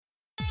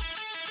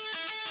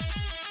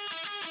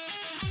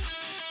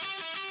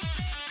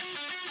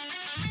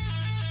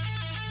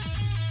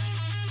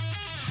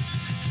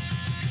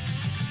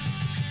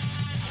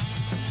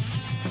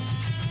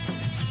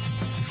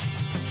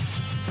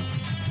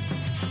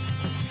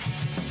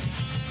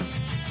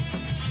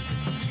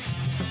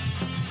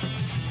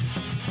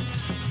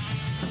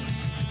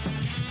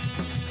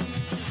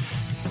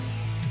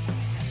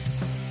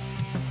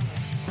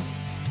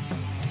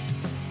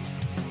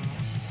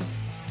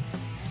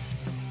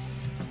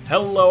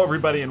Hello,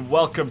 everybody, and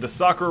welcome to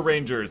Sakura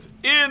Rangers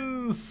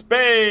in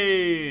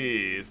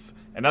Space!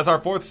 And as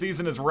our fourth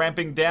season is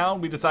ramping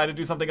down, we decided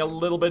to do something a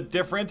little bit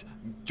different.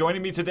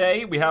 Joining me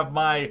today, we have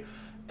my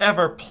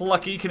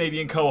ever-plucky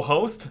Canadian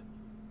co-host.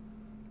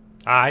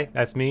 Hi,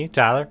 that's me,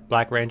 Tyler,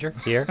 Black Ranger,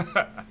 here.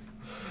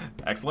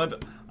 Excellent.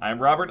 I'm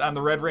Robert, I'm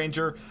the Red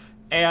Ranger.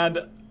 And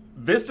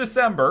this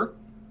December,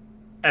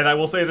 and I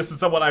will say this is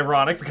somewhat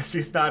ironic because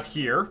she's not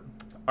here,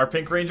 our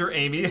Pink Ranger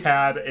Amy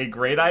had a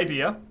great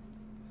idea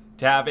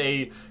to have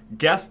a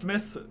guest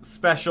miss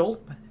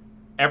special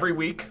every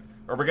week,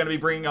 or we're going to be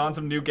bringing on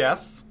some new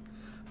guests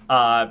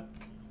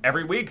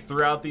every week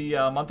throughout the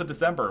month of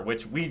December,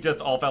 which we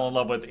just all fell in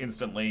love with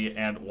instantly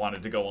and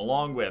wanted to go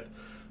along with.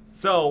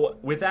 So,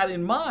 with that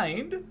in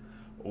mind,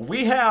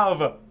 we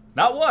have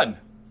not one,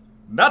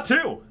 not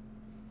two,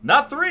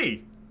 not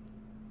three,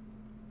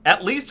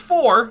 at least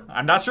four.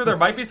 I'm not sure, there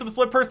might be some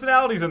split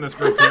personalities in this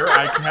group here.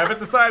 I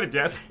haven't decided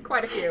yet.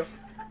 Quite a few.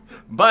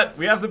 But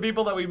we have some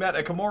people that we met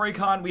at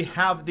Komori-Con. We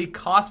have the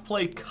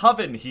Cosplay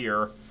Coven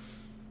here,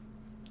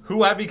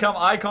 who have become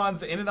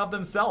icons in and of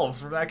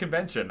themselves from that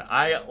convention.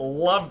 I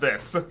love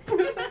this.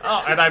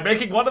 Oh, and I'm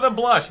making one of them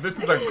blush.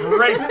 This is a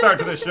great start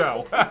to the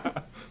show.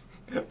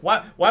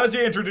 Why don't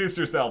you introduce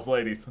yourselves,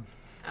 ladies?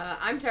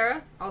 I'm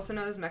Tara, also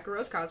known as Mecha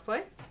Rose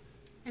Cosplay.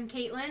 I'm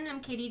Caitlin,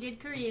 I'm Katie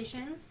Did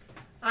Creations.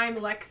 I'm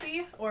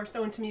Lexi, or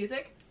So Into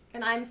Music.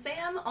 And I'm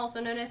Sam, also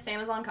known as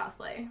Samazon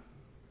Cosplay.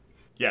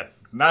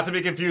 Yes, not to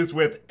be confused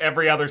with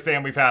every other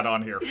Sam we've had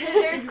on here.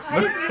 There's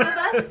quite a few of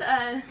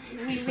us.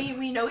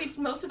 We know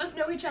most of us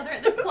know each other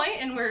at this point,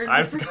 and we're... I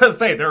was going to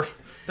say,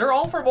 they're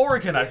all from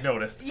Oregon, I've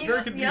noticed. It's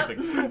very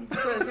confusing. Yep.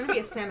 So there's going to be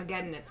a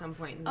Samageddon at some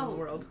point in the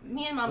world.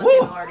 Me and Mama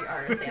Sam already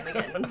are a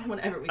Samageddon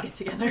whenever we get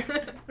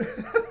together.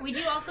 We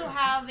do also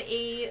have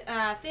a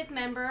fifth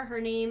member. Her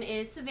name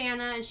is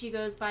Savannah, and she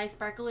goes by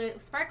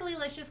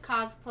Sparklylicious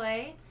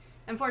Cosplay.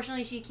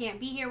 Unfortunately, she can't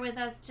be here with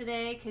us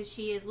today because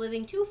she is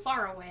living too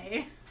far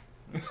away.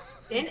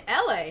 In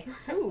LA.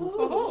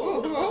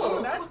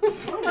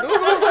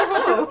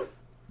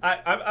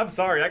 I'm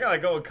sorry, I gotta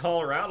go and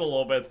call her out a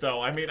little bit, though.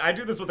 I mean, I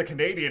do this with a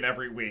Canadian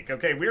every week,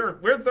 okay? We're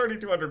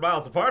 3,200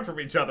 miles apart from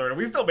each other, and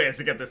we still managed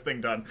to get this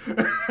thing done.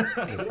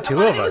 There's A two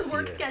lot of of it was us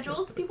work here.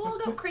 schedules. People all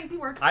got crazy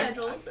work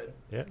schedules.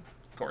 Yeah.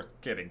 Of course,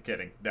 kidding.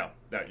 No,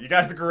 you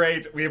guys are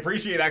great. We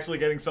appreciate actually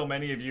getting so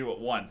many of you at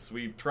once.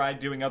 We've tried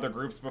doing other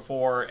groups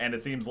before, and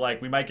it seems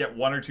like we might get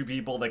one or two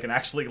people that can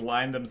actually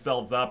line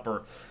themselves up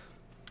or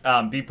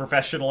be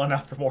professional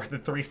enough for more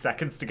than 3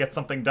 seconds to get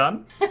something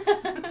done.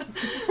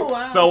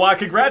 Wow. So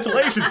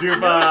congratulations, you've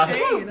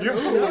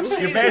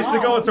managed to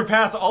go all. and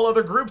surpass all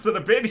other groups that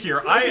have been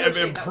here. I am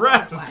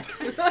impressed.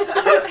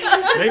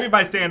 Maybe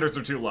my standards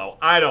are too low.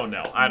 I don't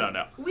know.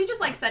 We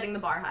just like setting the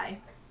bar high.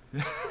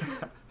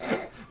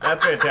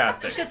 That's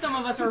fantastic. Because some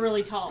of us are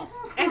really tall.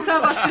 And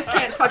some of us just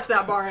can't touch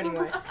that bar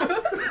anyway.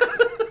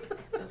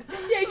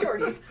 Yay,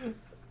 shorties.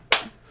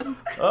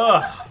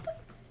 Ugh.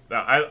 No,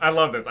 I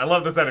love this. I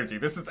love this energy.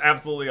 This is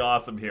absolutely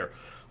awesome here.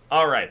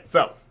 All right,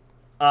 so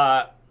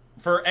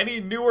for any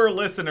newer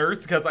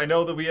listeners, because I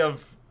know that we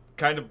have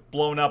kind of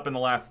blown up in the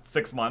last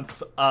 6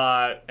 months,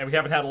 and we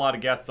haven't had a lot of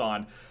guests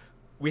on,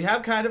 we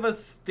have kind of a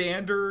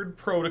standard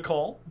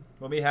protocol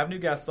when we have new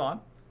guests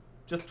on.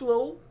 Just a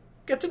little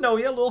get to know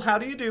you, a little how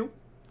do you do.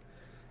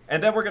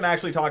 And then we're going to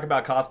actually talk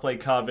about Cosplay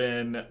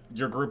Coven,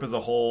 your group as a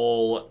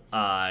whole,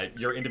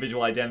 your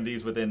individual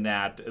identities within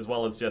that, as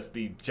well as just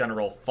the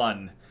general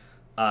fun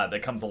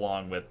that comes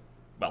along with,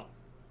 well,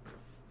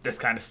 this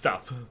kind of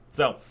stuff.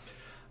 So,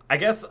 I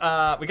guess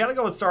we got to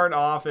go and start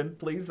off, and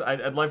please,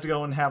 I'd like to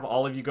go and have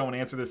all of you go and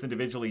answer this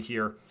individually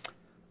here.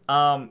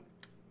 What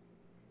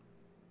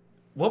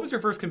was your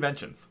first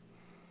conventions?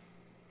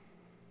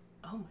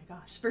 Oh my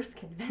gosh, first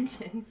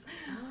conventions.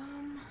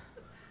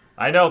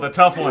 I know, the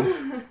tough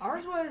ones.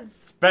 Ours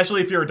was... Especially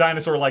if you're a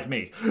dinosaur like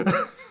me.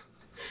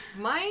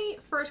 My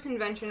first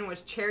convention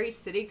was Cherry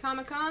City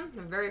Comic Con,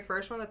 the very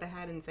first one that they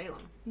had in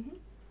Salem. Mm-hmm.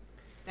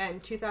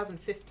 And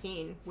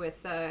 2015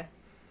 with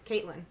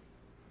Caitlin.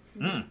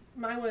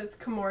 Mine was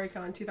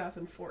Komori-Con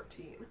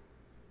 2014.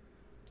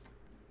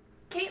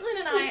 Caitlin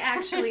and I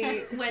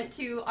actually went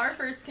to our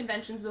first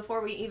conventions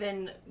before we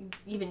even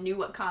knew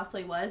what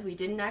cosplay was. We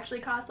didn't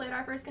actually cosplay at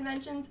our first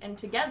conventions, and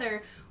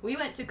together we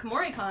went to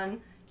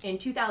Komori-Con in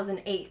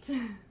 2008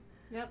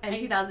 and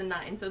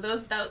 2009. So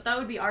that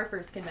would be our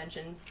first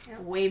conventions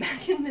way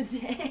back in the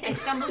day. I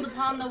stumbled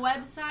upon the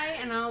website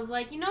and I was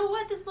like, you know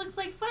what? This looks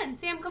like fun.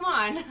 Sam, come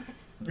on.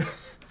 That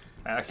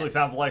actually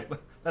sounds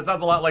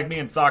a lot like me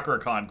and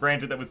Sakura Con.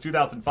 Granted, that was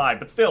 2005,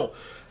 but still.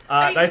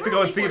 nice to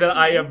go and see that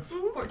I am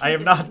 14, I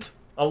am not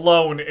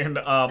alone in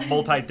a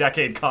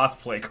multi-decade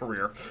cosplay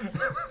career.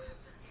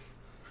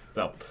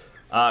 So,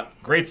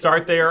 great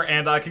start there,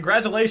 and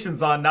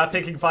congratulations on not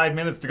taking 5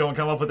 minutes to go and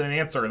come up with an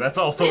answer. That's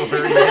also a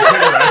very easy thing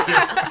right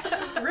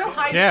here. Real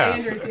high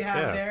standards you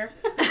have there.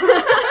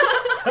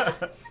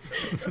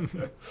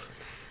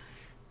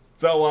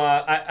 So,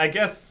 I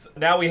guess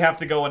now we have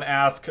to go and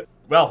ask,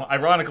 well,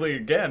 ironically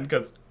again,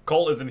 because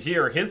Colt isn't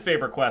here, his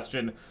favorite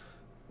question: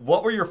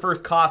 what were your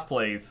first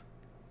cosplays?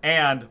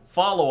 And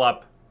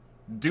follow-up,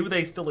 do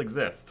they still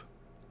exist?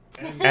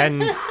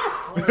 And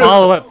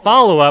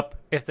follow up.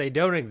 If they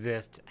don't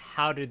exist,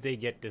 how did they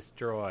get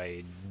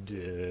destroyed?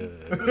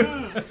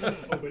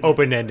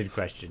 Open-ended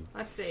question.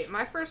 Let's see.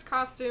 My first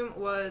costume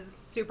was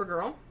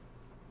Supergirl.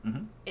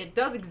 Mm-hmm. It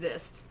does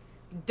exist.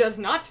 Does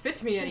not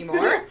fit me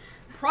anymore.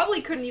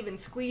 Probably couldn't even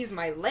squeeze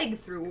my leg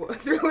through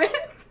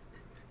it.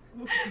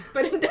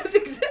 But it does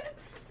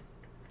exist.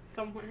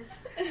 Somewhere.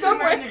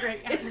 Somewhere. in the great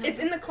It's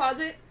in the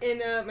closet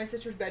in my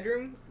sister's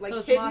bedroom, like So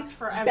it's hidden lost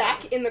forever.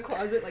 back in the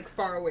closet, like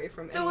far away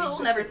from. So any it will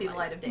never see existing the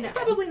light of day. light.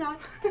 again. Probably not.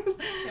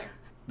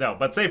 No,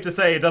 but safe to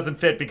say it doesn't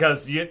fit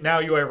because now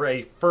you are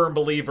a firm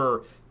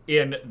believer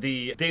in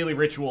the daily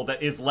ritual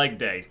that is leg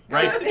day,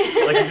 right? Like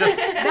you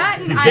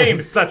just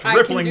gained such I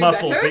rippling can do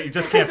muscles better. that you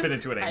just can't fit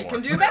into it I anymore.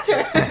 can do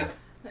better.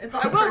 It's I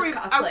all will. first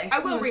cosplay. I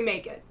will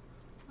remake it.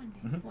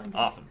 One day.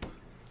 Awesome.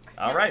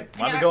 All right,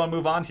 why don't we go and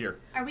move on here?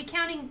 Are we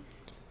counting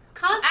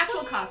cosplay?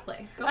 Actual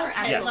cosplay. Go for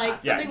Okay, actual like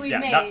cosplay. something we've yeah,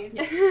 made.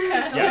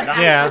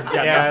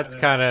 Yeah, it's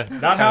kind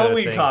of Not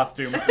Halloween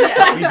costumes.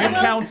 Yeah. We do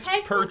Well, count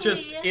technically-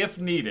 purchased if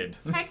needed.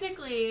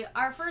 Technically,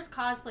 our first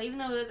cosplay, even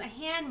though it was a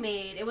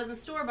handmade, it wasn't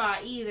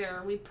store-bought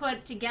either. We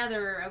put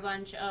together a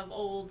bunch of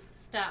old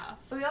stuff.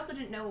 But we also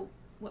didn't know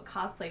what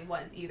cosplay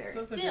was either.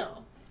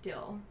 Still,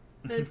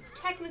 the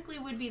technically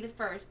would be the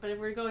first, but if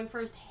we're going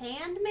first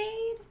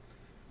handmade,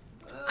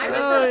 I'm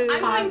Cosplay.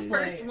 going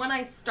first when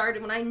I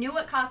started. When I knew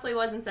what cosplay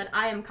was and said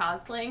I am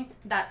cosplaying,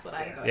 that's what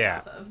I'm going Yeah.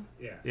 off of.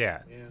 yeah.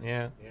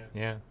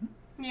 yeah.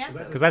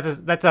 Because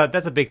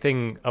that's a big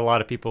thing. A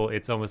lot of people,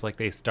 it's almost like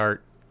they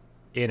start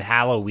in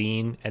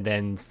Halloween, and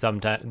then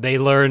sometimes they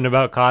learn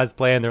about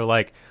cosplay, and they're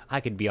like, I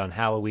could be on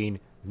Halloween,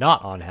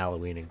 not on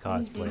Halloween, and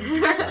cosplay.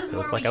 and Ours stuff. was So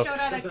where it's like we showed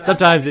at a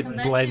sometimes it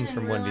convention blends and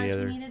from one to the realized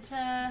other. We needed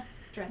to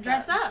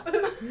Dress up.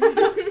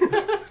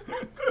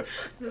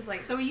 It's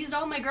like, So we used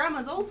all my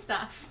grandma's old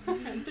stuff.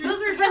 those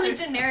were really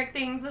generic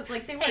things that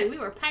like they Hey, were we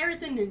were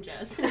pirates and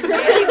ninjas. Way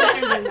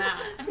better than that.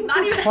 not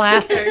even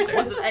Classics.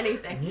 characters of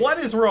anything. What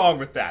is wrong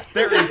with that?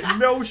 There is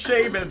no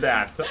shame in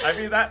that. I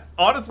mean, that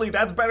honestly,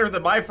 that's better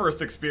than my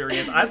first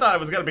experience. I thought it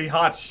was going to be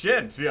hot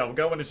shit,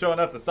 going and showing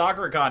up to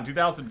SakuraCon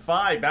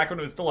 2005, back when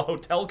it was still a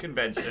hotel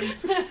convention.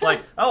 It's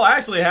like, oh, I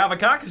actually have a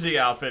Kakashi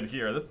outfit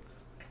here.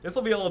 This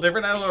will be a little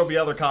different. I know there will be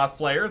other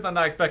cosplayers. I'm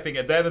not expecting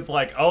it. Then it's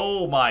like,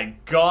 oh my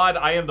god,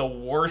 I am the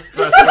worst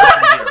dressed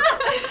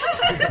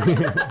person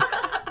here.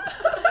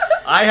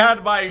 I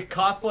had my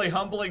cosplay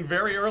humbling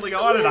very early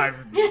on, and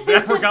I've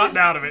never gotten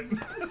out of it.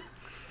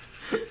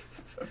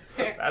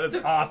 That is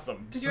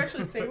awesome. Did you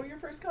actually say what your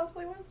first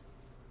cosplay was?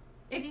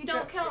 If you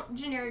don't count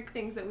generic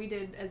things that we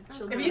did as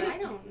children, you- I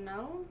don't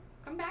know.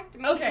 Come back to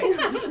me. Okay.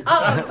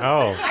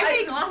 Oh, I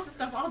make lots of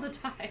stuff all the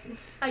time.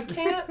 I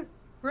can't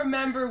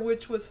remember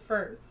which was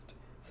first,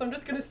 so I'm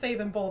just gonna say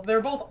them both. They're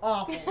both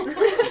awful.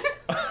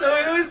 So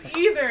it was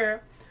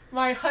either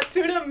my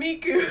Hatsune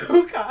Miku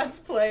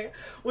cosplay,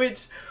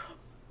 which,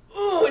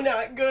 ooh,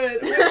 not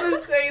good.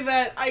 Let's say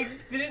that I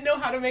didn't know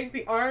how to make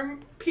the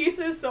arm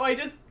pieces, so I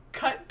just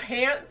cut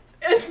pants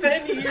and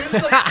then used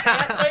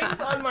pant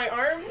legs on my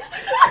arms.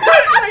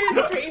 I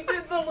had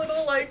painted the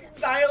little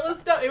dial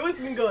stuff. It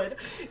wasn't good.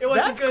 It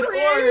wasn't That's good.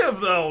 creative,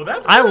 though.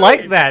 That's I great.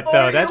 like that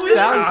though. Or That it was-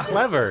 sounds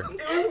clever.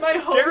 It was my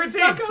home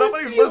Guaranteed,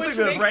 somebody's listening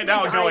to this right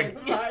now and going,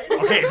 inside.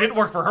 Okay, it didn't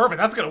work for her, but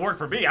that's going to work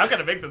for me. I'm going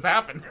to make this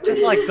happen.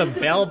 Just like some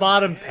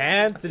bell-bottom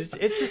pants. And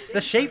it's just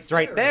the shape's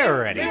right there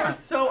already. They were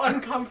so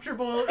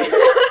uncomfortable.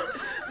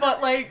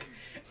 But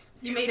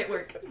you made it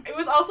work. it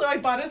was also, I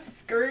bought a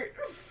skirt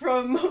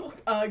from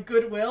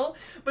Goodwill,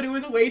 but it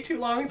was way too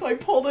long, so I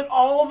pulled it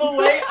all the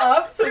way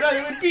up so that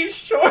it would be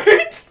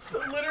short. So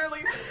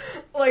literally,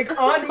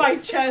 on my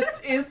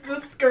chest is the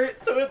skirt,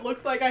 so it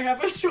looks like I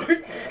have a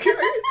short skirt.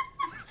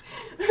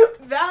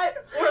 That,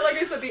 or like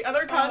I said, the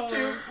other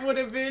costume would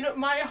have been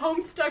my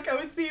Homestuck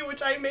OC,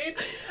 which I made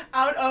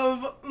out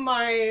of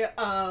my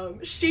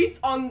sheets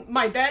on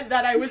my bed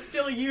that I was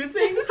still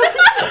using.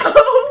 So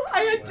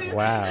I had to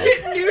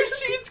get new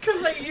sheets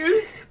because I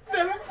used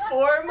them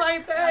for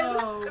my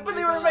bed. But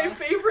they were my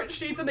favorite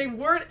sheets, and they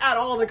weren't at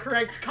all the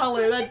correct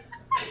color. That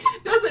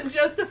doesn't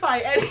justify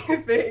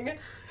anything.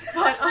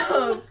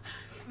 But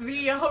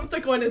the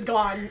Homestuck one is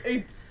gone.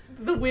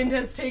 The wind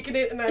has taken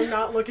it, and I'm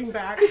not looking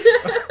back.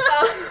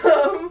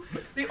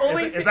 The The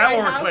only Is thing that I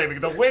what we're have, claiming?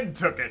 The wind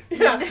took it.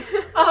 Yeah.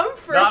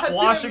 For Not Hatsune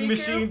washing Miku,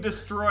 machine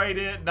destroyed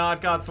it,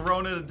 not got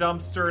thrown in a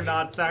dumpster,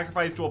 not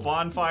sacrificed to a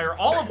bonfire,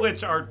 all of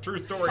which are true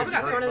stories. Probably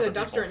got written thrown in the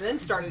by dumpster people. and then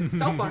started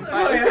itself on Oh,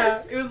 fire.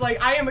 yeah. It was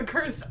like, I am a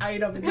cursed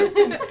item in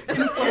this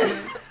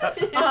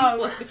imploded.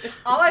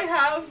 All I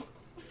have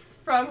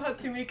from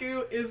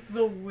Hatsumiku is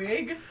the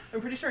wig.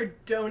 I'm pretty sure I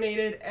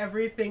donated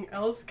everything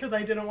else because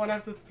I didn't want to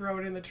have to throw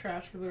it in the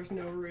trash because there's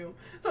no room.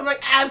 So I'm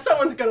like,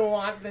 someone's gonna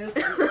want this.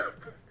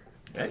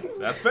 Hey,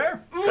 that's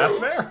fair. That's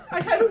fair.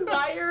 I had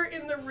wire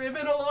in the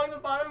ribbon along the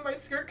bottom of my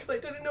skirt because I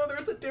didn't know there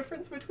was a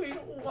difference between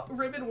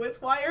ribbon with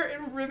wire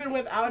and ribbon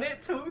without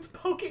it, so it was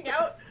poking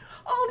out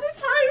all the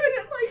time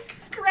and it like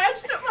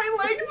scratched at my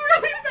legs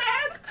really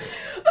bad.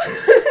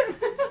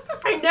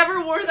 I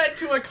never wore that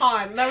to a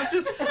con. That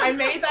was just, I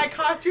made that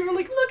costume. I'm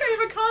like, look, I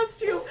have a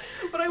costume.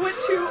 But I went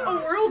to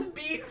a World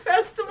Beat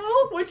Festival,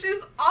 which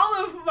is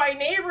all of my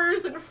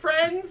neighbors and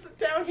friends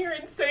down here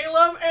in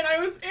Salem, and I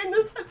was in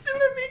this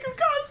Hatsune Miku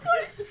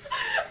cosplay.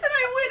 And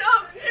I went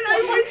up and I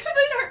went to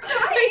the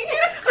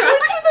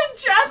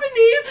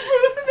Japanese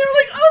booth, and they were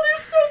like, oh,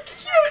 they're so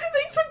cute, and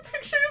they took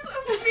pictures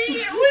of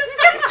me with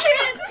their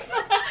kids.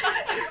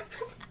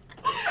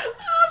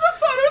 Oh, the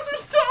photos are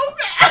so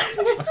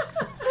bad.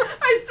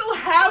 I still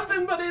have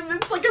them, but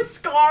it's like a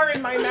scar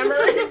in my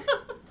memory.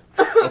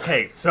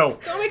 Okay, so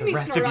Don't make the me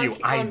rest snort of you, on-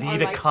 I on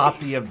need a my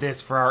copy of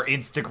this for our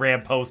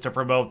Instagram post to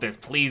promote this.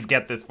 Please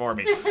get this for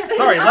me.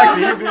 Sorry, Lexi,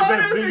 you The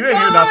photos didn't are hear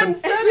gone nothing.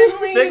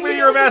 suddenly. Take me to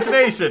your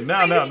imagination.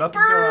 No, nothing's going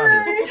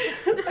on here.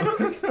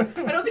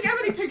 I don't think I have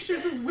any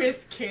pictures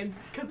with kids,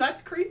 because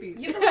that's creepy.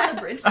 You have on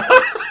the bridge.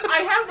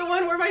 I have the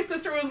one where my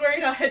sister was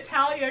wearing a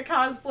Hitalia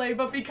cosplay,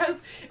 but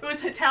because it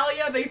was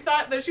Hitalia, they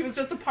thought that she was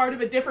just a part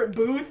of a different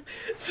booth.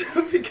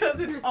 So because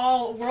it's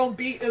all World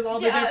Beat is all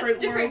the Yeah, different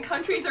different world.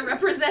 countries are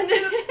represented.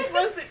 It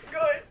wasn't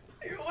good.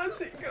 It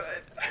wasn't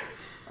good.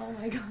 Oh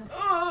my god.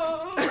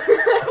 Oh.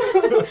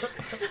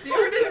 Do you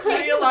ever just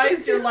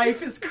realize your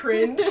life is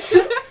cringe?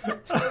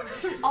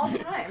 All the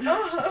time.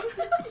 Uh-huh.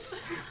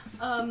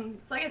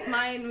 So I guess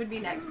mine would be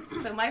next.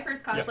 So my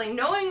first cosplay,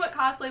 knowing what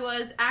cosplay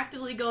was,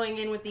 actively going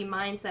in with the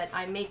mindset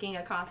I'm making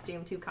a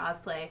costume to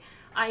cosplay,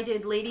 I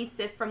did Lady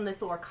Sif from the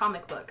Thor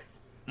comic books.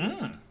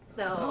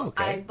 So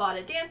okay. I bought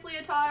a dance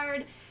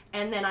leotard,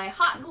 and then I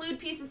hot glued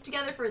pieces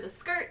together for the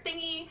skirt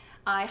thingy.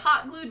 I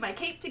hot glued my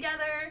cape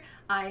together.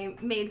 I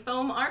made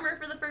foam armor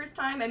for the first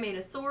time. I made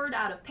a sword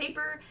out of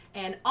paper,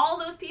 and all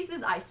those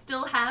pieces I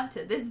still have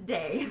to this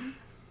day.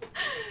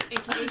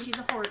 AKA she's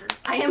a hoarder.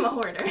 I am a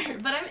hoarder,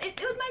 but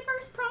it was my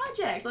first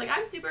project. Like,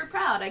 I'm super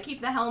proud. I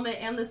keep the helmet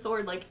and the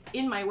sword, like,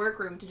 in my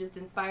workroom to just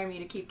inspire me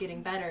to keep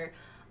getting better.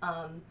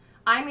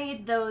 I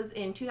made those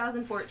in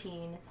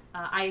 2014.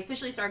 I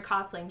officially started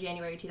cosplaying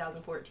January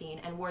 2014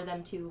 and wore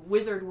them to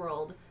Wizard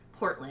World,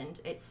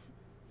 Portland. It's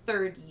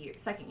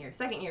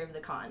second year of the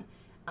con.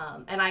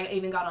 And I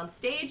even got on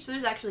stage, so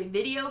there's actually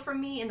video from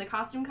me in the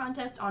costume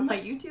contest on my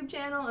YouTube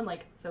channel, and,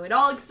 like, so it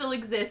all still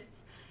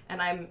exists,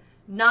 and I'm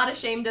not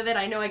ashamed of it.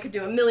 I know I could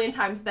do a million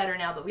times better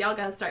now, but we all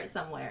gotta start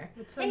somewhere.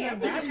 Let's send Hey, them I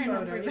think that it turned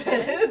out photo pretty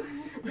then.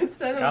 Let's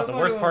send them God, a the photo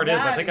worst of part is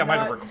I that, think I might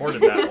have not-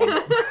 recorded that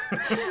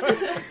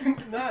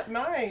one. Not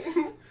mine.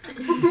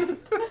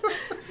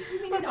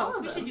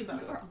 We should do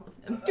both. All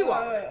of them. Do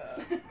all.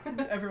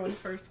 Everyone's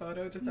first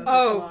photo just as a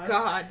Oh collage.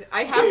 God,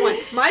 I have one.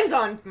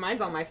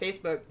 Mine's on my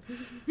Facebook.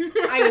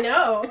 I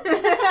know.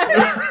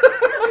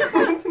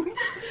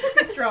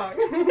 Strong.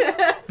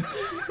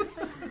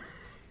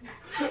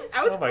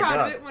 I was Oh my proud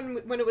God. of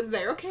it when it was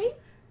there. Okay.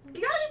 You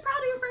gotta be proud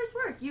of your first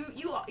work.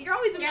 You're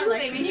always Yeah,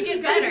 improving Lexi. and you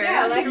get better.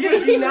 Yeah, Lexi.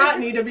 You do not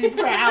need to be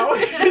proud.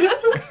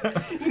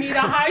 You need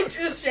to hide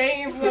your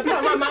shame. That's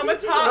how my mama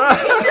taught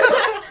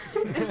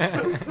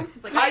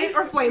It's like, Hide it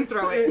or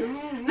flamethrow it.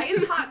 me. I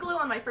used hot glue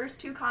on my first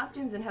two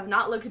costumes and have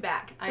not looked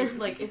back.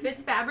 If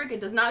it's fabric, it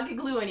does not get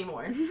glue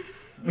anymore.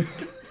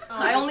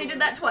 I only did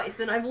that twice,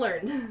 and I've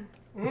learned.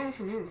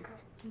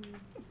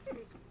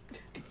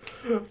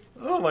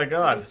 Oh my At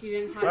god. least you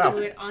didn't Wow.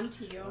 glue it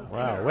onto you.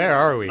 Wow, where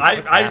are we?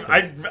 What's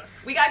happened?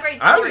 We got great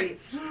I-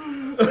 stories. I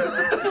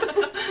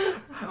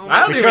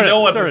don't We even tried know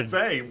to what sort to of-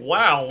 say.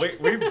 Wow,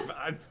 we've.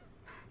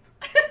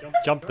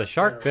 Jumped the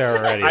shark there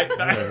already.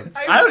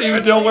 I don't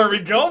even know where we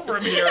go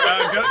from here.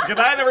 Good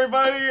night,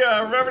 everybody.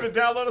 Remember to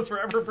download us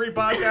wherever free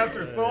podcasts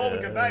are sold.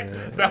 Good night.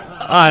 No.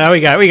 Oh no,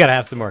 we gotta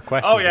have some more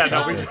questions. Oh, yeah, or no,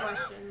 something. we-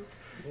 Questions.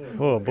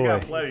 Oh We boy.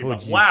 got plenty, Oh, but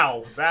geez.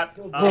 wow, that.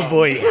 Oh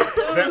boy.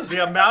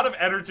 The amount of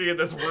energy in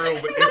this room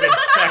is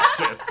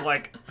infectious.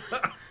 Like,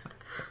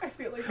 I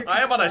feel like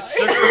I am on a cry.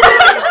 sugar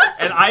high,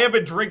 and I have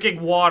been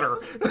drinking water.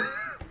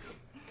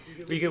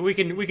 We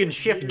can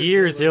shift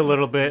gears here a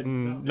little bit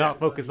and not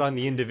focus on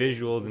the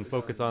individuals and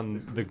focus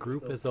on the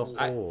group as a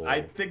whole.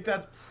 I think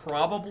that's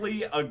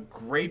probably a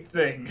great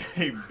thing.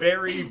 A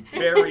very,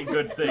 very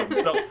good thing.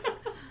 So,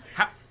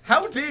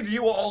 how did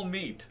you all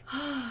meet?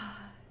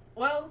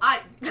 Well,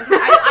 I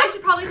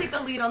should probably take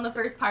the lead on the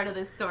first part of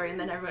this story, and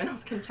then everyone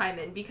else can chime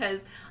in,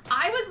 because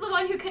I was the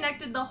one who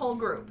connected the whole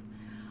group.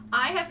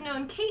 I have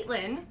known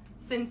Caitlin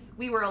since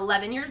we were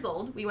 11 years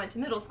old. We went to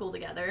middle school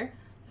together.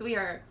 So we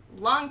are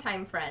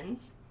longtime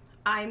friends.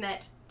 I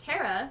met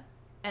Tara,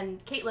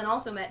 and Caitlin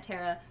also met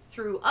Tara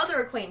through other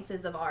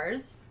acquaintances of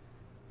ours,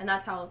 and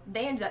that's how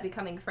they ended up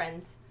becoming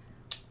friends.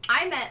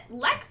 I met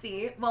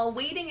Lexi while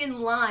waiting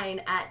in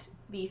line at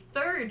the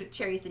third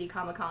Cherry City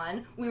Comic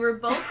Con. We were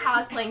both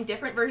cosplaying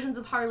different versions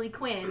of Harley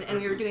Quinn, and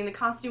we were doing the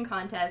costume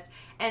contest,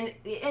 and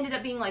it ended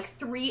up being like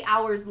 3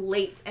 hours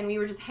late, and we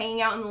were just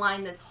hanging out in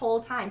line this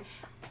whole time.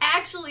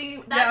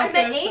 Actually, I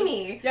met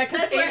Amy. Yeah,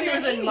 because Amy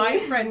was in my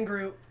friend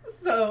group.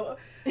 So,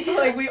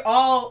 like, we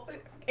all,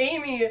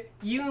 Amy,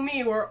 you,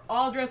 me, we're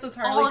all dressed as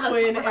Harley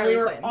Quinn, and we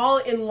were all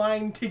in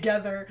line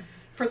together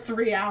for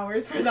 3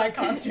 hours for that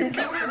costume.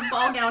 You were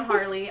ball gown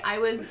Harley. I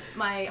was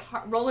my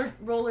roller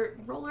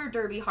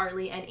derby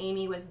Harley, and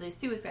Amy was the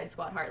Suicide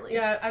Squad Harley.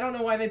 Yeah, I don't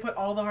know why they put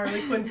all the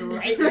Harley Quinns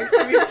right next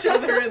to each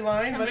other in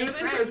line, but it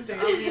was interesting.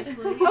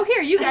 Obviously. Oh,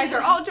 here, you guys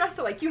are all dressed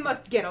alike. You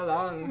must get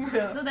along.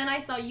 Yeah. So then I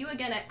saw you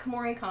again at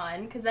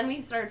KomoriCon, because then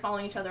we started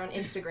following each other on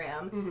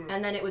Instagram,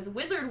 and then it was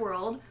Wizard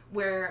World,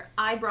 where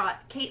I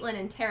brought Caitlin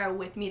and Tara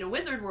with me to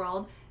Wizard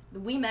World.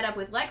 We met up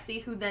with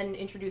Lexi, who then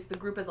introduced the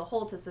group as a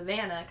whole to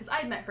Savannah, because I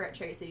had met her at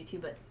Cherry City too,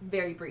 but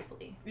very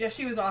briefly. Yeah,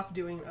 she was off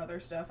doing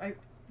other stuff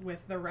with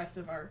the rest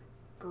of our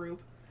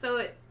group.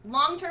 So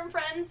long-term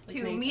friends, to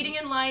Nathan. meeting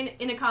in line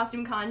in a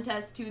costume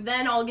contest, to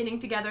then all getting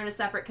together in a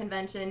separate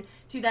convention,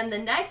 to then the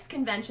next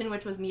convention,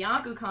 which was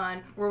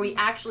MiyakuCon, where we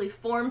actually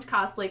formed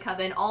Cosplay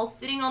Coven, all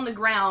sitting on the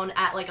ground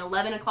at like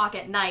 11 o'clock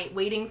at night,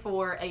 waiting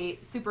for a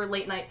super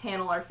late-night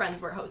panel our friends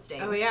were hosting.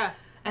 Oh, yeah.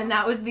 And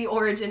that was the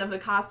origin of the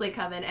Cosplay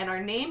Coven, and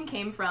our name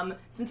came from,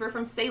 since we're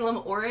from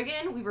Salem,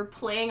 Oregon, we were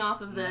playing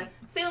off of the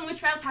Salem Witch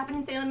Trials happened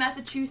in Salem,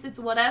 Massachusetts,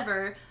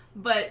 whatever,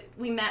 but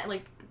we met,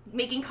 like,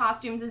 making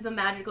costumes is a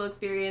magical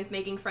experience,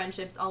 making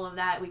friendships, all of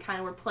that, we kind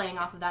of were playing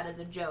off of that as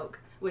a joke,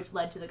 which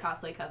led to the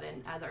Cosplay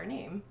Coven as our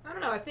name. I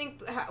don't know, I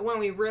think when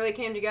we really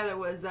came together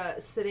was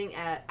sitting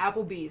at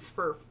Applebee's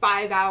for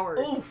 5 hours.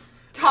 Oof.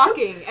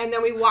 Talking, and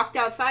then we walked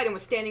outside and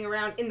was standing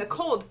around in the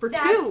cold for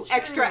That's 2 true.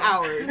 extra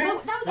hours.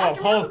 Well, that was Whoa,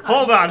 after hold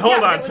MiyakuCon. on.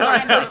 Yeah, it was when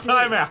I first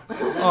Time out.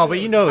 Oh, but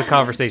you know the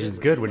conversation's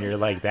good when you're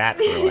like that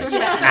for like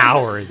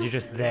hours. You're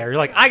just there. You're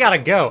like, I gotta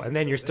go, and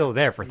then you're still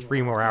there for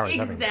 3 more hours.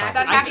 having Exactly. That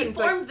conversation. happened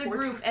We formed like the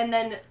group, and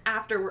then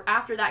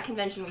after that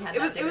convention, we had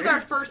It was our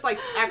first like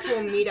actual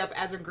meetup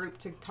as a group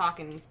to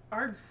talk and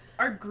Our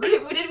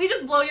group. Did we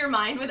just blow your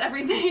mind with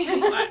everything?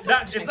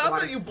 It's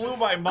not that you blew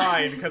my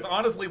mind, because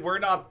honestly, we're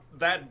not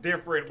that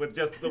different with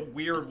just the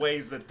weird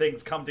ways that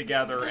things come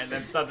together, and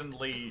then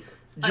suddenly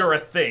you're a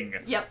thing.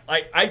 Yep.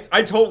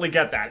 I totally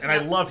get that, and I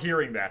Yep. love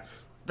hearing that.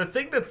 The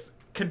thing that's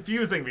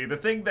confusing me, the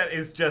thing that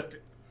is just...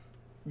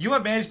 You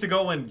have managed to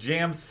go and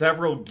jam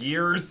several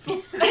gears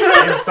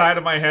inside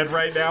of my head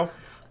right now.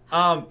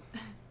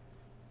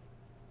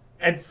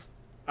 And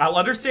I'll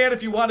understand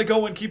if you want to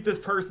go and keep this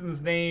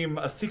person's name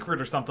a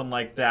secret or something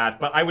like that,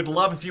 but I would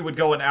love if you would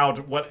go and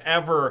out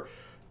whatever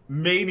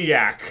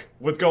maniac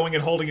was going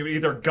and holding you at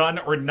either gun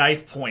or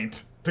knife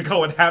point to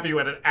go and have you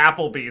at an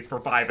Applebee's for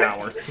 5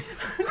 hours.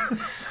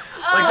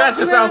 Like, that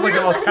just sounds like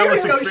the most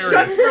hellish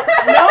experience.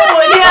 No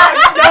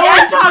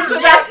one talks about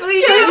Yes,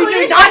 we do.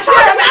 We do not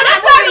talk about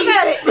Applebee's.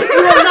 about it. We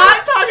will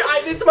not talk.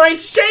 It's my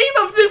shame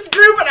of this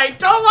group, and I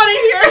don't want to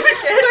hear it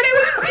again. But it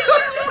was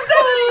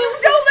beautiful.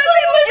 Don't let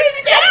me live it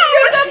down.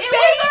 It was our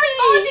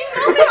bonding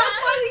moment. That's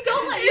why we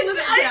don't let you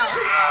live it down.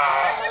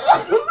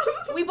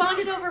 We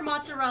bonded over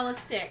mozzarella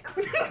sticks.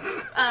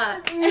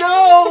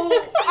 No,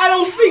 I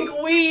don't think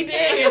we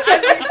did. I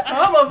think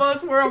some of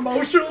us were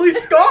emotionally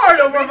scarred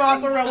over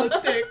mozzarella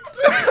sticks.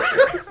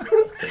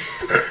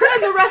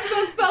 and the rest of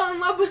us fell in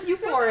love with you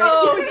for it.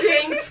 Oh,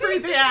 thanks for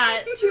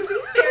that. To be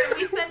fair,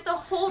 we spent the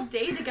whole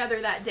day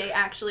together that day,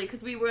 actually,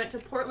 because we went to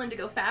Portland to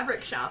go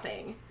fabric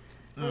shopping.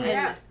 And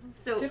Yeah.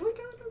 so Did we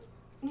go to...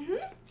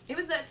 it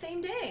was that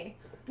same day.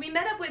 We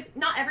met up with,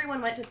 not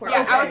everyone went to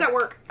Portland. Yeah, I was at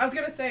work. I was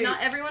going to say...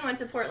 Not everyone went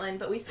to Portland,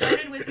 but we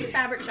started with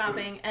fabric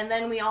shopping, and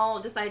then we all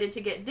decided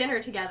to get dinner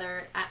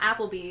together at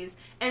Applebee's,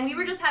 and we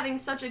were just having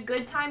such a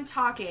good time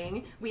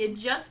talking. We had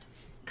just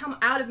come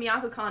out of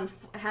MiyakuCon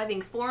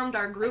having formed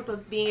our group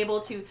of being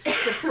able to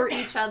support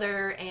each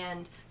other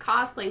and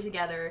cosplay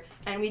together,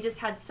 and we just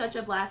had such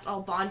a blast all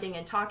bonding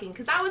and talking,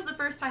 because that was the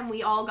first time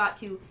we all got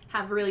to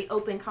have really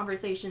open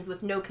conversations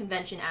with no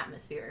convention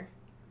atmosphere.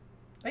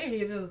 They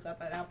hated us at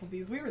that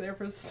Applebee's. We were there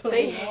for so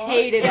They long.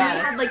 hated And we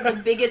us. had like the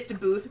biggest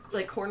booth,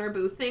 like corner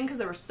booth thing, because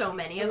there were so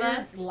many of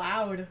us.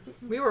 Loud.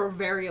 We were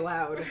very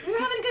loud. We were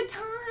having a good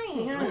time.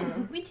 Yeah.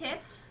 We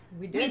tipped.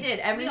 We We did.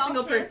 Every We all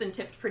single tipped. person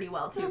tipped pretty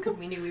well, too, because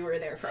we knew we were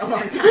there for a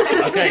long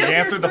time. Okay, you We're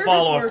answered the service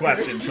follow-up workers.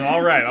 question, so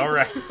all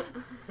right.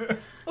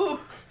 Ooh.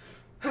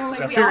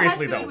 Like, Now, we seriously, all had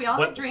food, though, we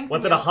all had drinks.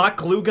 was and it we a all hot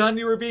glue gun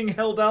you were being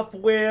held up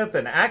with?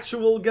 An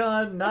actual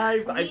gun?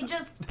 Knives? We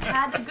just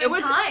had a good It was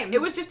time. It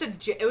was just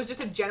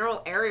a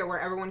general area where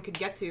everyone could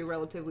get to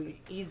relatively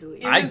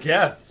easily. It I was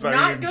guess. I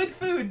Not mean- good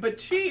food, but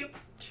cheap.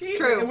 Cheap.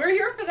 True. And we're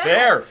here for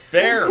that.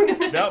 Fair.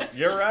 Nope,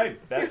 you're right.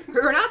 That's We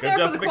were not good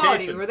there for the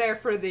quality. justification. We were there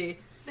for the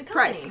the company.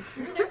 price.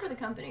 We were there for the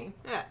company.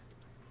 yeah.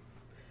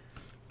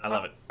 I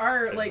love it.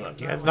 Our I like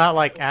love You guys not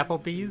like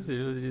Applebee's?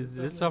 Is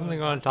this something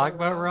you want to talk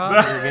about, Rob?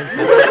 You're against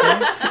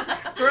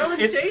Applebee's? throwing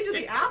shade to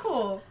the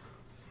apple.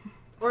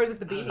 Or is it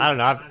the bees? I don't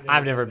know.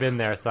 I've never been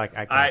there, so I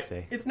can't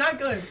say. It's not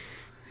good.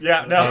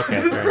 Yeah, no.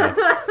 Okay, fair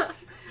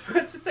enough.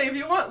 Let's just say if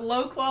you want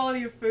low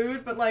quality of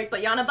food, but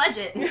But you're on a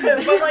budget.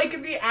 but like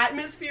the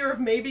atmosphere of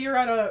maybe you're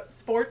at a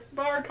sports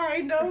bar,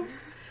 kind of.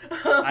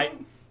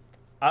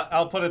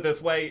 I'll put it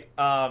this way.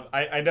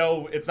 I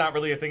know it's not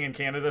really a thing in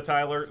Canada,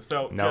 Tyler.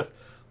 So just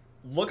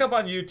look up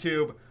on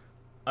YouTube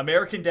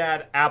American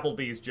Dad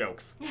Applebee's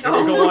jokes. It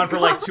will go on for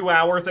like 2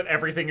 hours and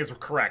everything is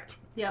correct.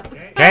 Yep.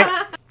 Okay.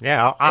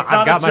 Yeah, I've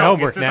Not got a my joke,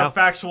 homework it's just now. a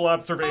factual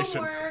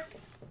observation. Homework.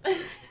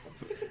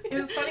 It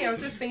was funny. I was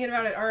just thinking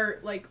about it. Our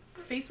like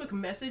Facebook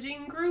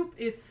messaging group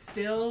is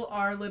still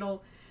our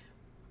little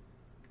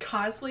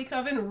Cosplay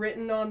Coven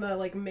written on the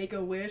like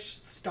Make-A-Wish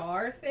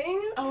star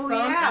thing from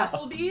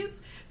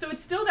Applebee's. So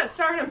it's still that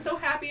star, and I'm so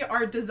happy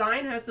our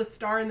design has the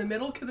star in the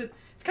middle because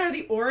it's kind of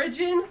the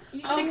origin.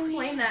 You should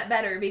explain that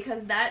better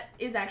because that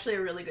is actually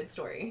a really good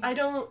story. I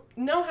don't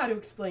know how to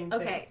explain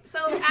Okay, things. so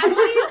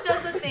Applebee's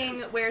does a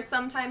thing where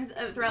sometimes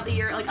throughout the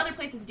year, like other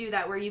places do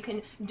that, where you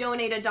can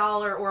donate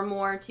 $1 or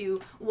more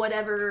to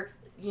whatever,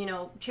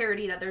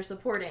 charity that they're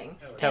supporting.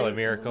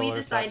 Telemiracle We or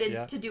decided such,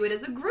 yeah. to do it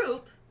as a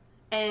group,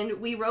 and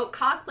we wrote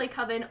Cosplay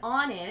Coven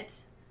on it,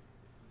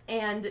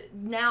 and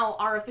now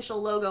our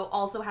official logo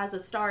also has a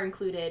star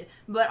included,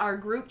 but our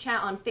group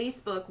chat on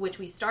Facebook, which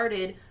we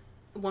started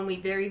when we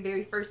very,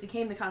 very first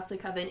became the Cosplay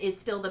Coven, is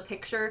still the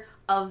picture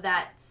of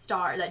that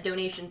star, that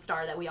donation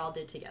star that we all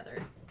did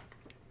together.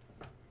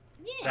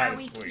 That Are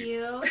we is sweet.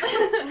 cute?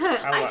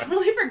 I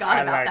totally forgot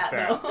I about like that,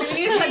 that. though. So you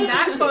need to send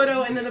that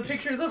photo, and then the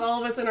pictures of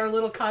all of us in our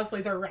little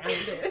cosplays are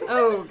rounded.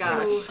 Oh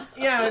gosh.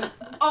 Yeah.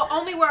 Oh,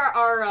 only where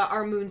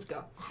our moons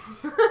go.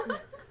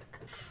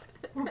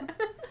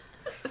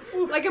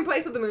 Like in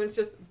place of the moons,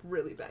 just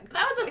really bad.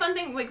 That was a fun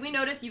thing. Like, we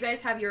noticed you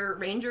guys have your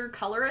ranger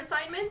color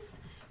assignments.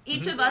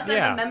 Each of us,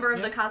 Yeah. as a member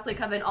of the Cosplay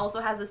Coven, also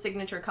has a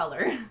signature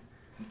color.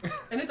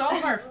 And it's all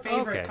of our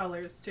favorite Okay.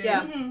 colors, too.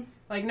 Yeah.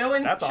 Like, no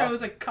one That's chose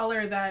awesome. a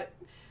color that...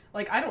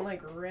 Like, I don't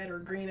like red or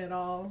green at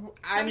all.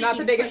 I'm Somebody not the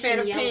keeps biggest fan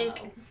of pushing yellow.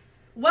 pink.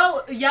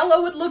 Well,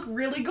 yellow would look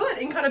really good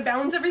and kind of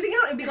balance everything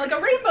out. It'd be like a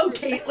rainbow,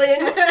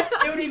 Caitlin.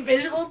 It would be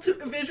visually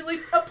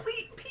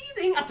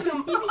pleasing to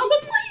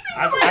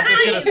I'm my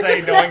just going eyes. to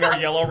say, knowing our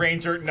Yellow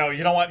Ranger, no,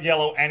 you don't want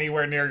yellow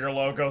anywhere near your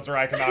logos or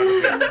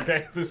iconography.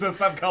 Okay? There's some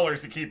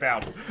colors you keep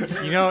out.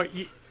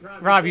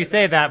 Rob, you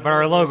say that, but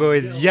our logo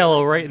is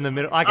yellow right in the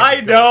middle.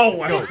 I know!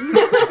 It's gold.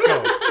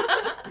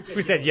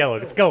 We said yellow.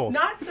 It's gold.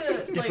 Not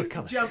to different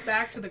color. jump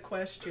back to the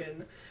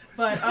question,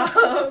 but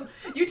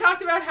you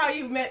talked about how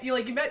you met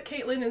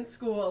Caitlin in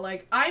school.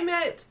 Like, I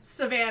met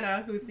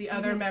Savannah, who's the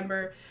other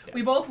member. Yeah.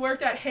 We both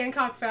worked at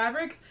Hancock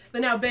Fabrics,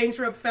 the now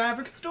Bangsrup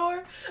Fabric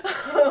Store,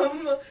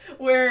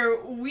 where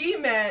we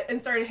met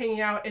and started hanging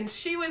out. And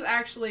she was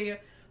actually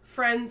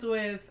friends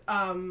with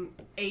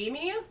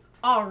Amy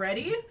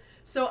already.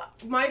 So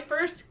my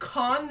first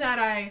con that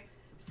I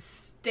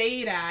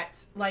stayed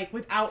at, like,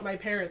 without my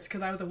parents,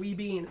 because I was a wee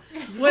bean,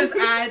 was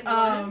at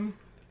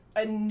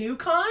a new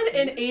con,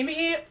 and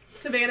Amy,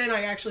 Savannah, and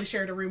I actually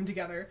shared a room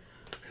together.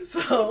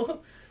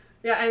 So,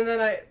 yeah, and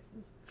then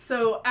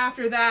so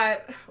after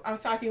that, I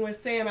was talking with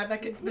Sam at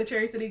the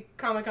Cherry City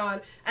Comic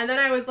Con, and then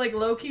I was, like,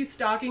 low-key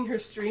stalking her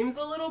streams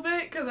a little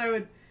bit, because I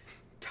would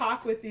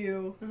talk with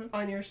you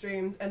on your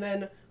streams, and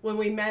then when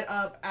we met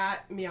up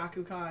at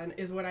MiyakuCon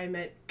is when I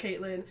met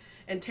Caitlin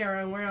and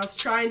Tara, and where I was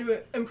trying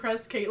to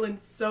impress Caitlin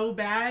so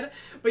bad,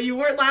 but you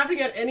weren't laughing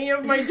at any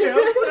of my jokes,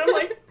 and I'm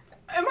like,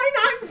 am I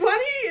not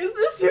funny? Is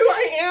this who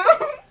I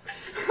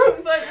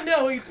am? But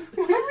no,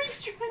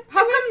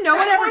 How come no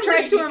one ever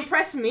tries to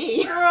impress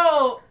me?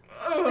 girl.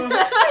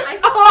 I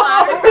feel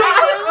flattered.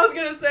 I was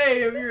gonna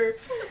say, if your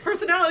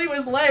personality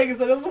was legs,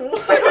 it was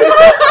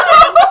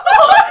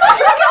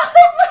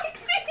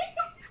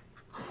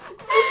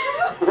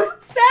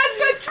Sad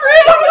but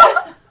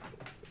true.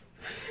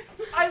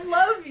 I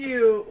love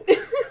you.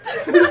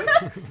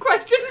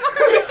 Question mark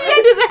at the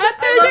end of that.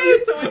 I love you,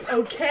 so it's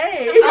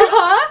okay.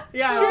 Uh-huh.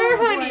 Yeah. Sure,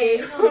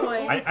 honey. Oh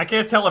boy. I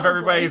can't tell if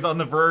everybody's on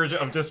the verge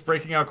of just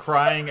breaking out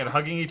crying and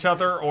hugging each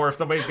other, or if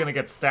somebody's going to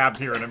get stabbed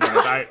here in a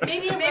minute.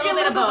 Maybe a little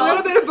bit of A both.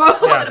 little bit of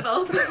both. A little bit of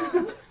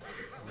both.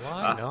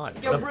 Why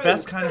not? Yo, The Bruce.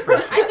 best kind of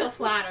friendship. I feel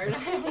flattered.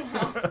 I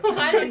don't know.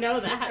 I didn't know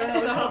that.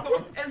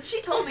 So. As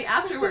she told me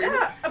afterwards.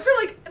 Yeah, for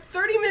like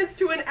 30 minutes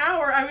to an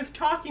hour, I was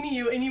talking to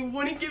you, and you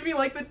wouldn't give me,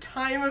 like, the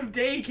time of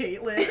day,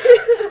 Caitlin.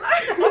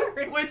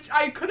 Which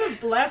I could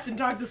have left and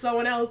talked to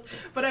someone else,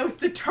 but I was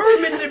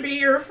determined to be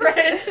your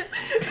friend.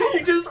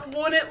 You just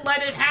wouldn't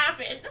let it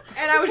happen.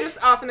 And I was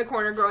just off in the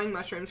corner growing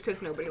mushrooms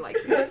because nobody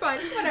likes me. It's fine.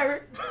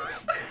 Whatever.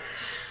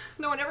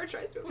 No one ever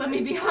tries to. Let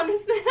me be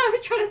honest, then I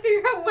was trying to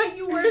figure out what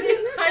you were the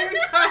entire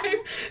time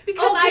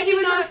because Oh, I she did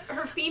was not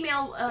her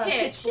female pitch,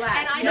 pitch black.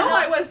 and I No, know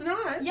I was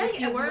not. Yes,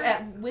 you were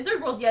at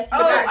Wizard World. Yes, you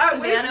Oh, were. at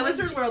Savannah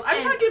Wizard World. I'm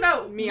and talking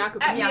about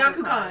MiyakuCon. at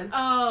MiyakuCon.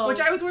 Oh, Which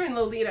I was wearing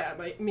Lolita at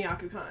my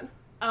MiyakuCon.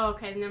 Oh,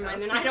 okay, never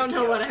mind. Then I don't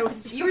know what I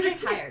was doing. You were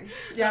just tired.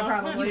 Yeah,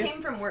 probably. You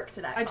came from work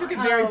to that. I took it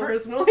con. very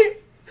personally.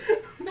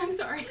 I'm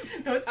sorry.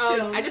 No, it's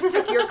chill. I just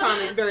took your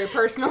comment very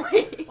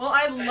personally. Well,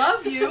 I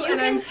love you, You and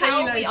can I'm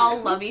tell saying we all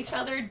love each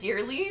other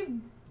dearly,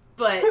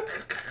 but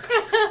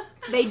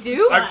They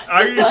do?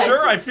 Are you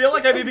sure? I feel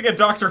like I need to get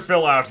Dr.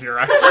 Phil out here.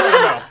 I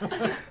don't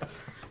know.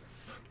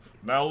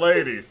 Now,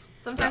 ladies.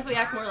 sometimes we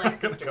act more like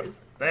sisters.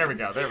 There we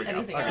go. Anything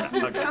Okay, else?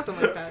 okay. Something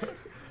like that.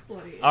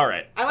 slutty. All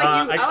right. I like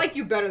you. I like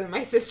you better than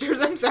my sisters.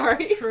 I'm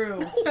sorry.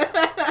 True.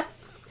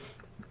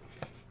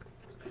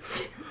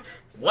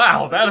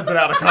 Wow, that is an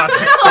out of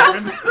context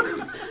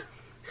statement.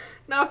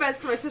 No offense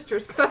to my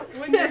sisters, but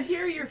When you're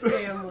here, you're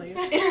family.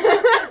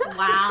 We're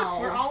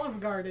Wow. Olive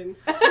Garden.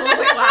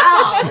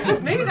 Wow.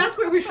 Maybe that's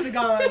where we should have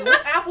gone.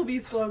 What's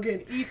Applebee's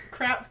slogan? Eat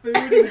crap food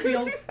and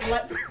feel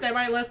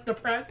less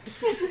depressed.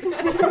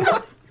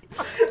 I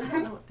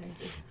don't know what theirs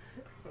is.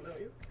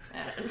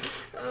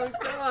 oh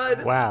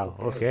god. Wow.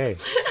 Okay.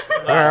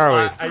 Where are we?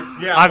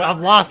 Yeah,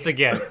 I'm lost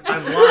again.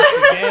 I'm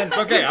lost again.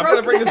 Okay, I'm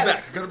gonna bring this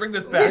back. I'm gonna bring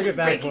this back. Bring it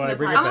back, breaking boy. the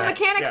Bring it I'm a back.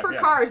 mechanic Yeah, for yeah.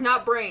 cars,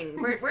 not brains.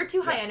 We're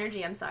too high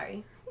energy. I'm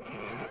sorry.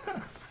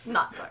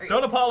 Not sorry.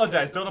 Don't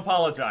apologize. Don't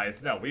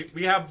apologize. No,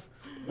 we have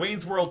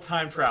Wayne's World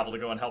time travel to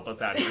go and help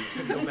us out here.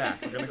 We're gonna go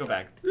back. We're gonna go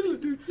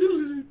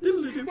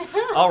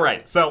back. All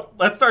right, so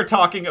let's start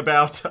talking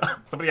about.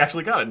 Somebody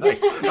actually got it.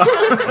 Nice.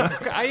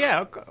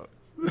 Yeah.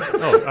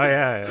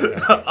 Yeah.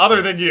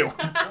 Other than you.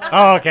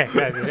 Oh, okay.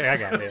 I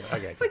got it.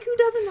 Okay. It's like, who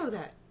doesn't know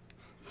that?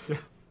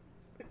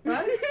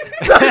 What?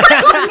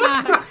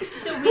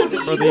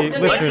 For the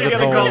listeners get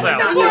at a home, gold out.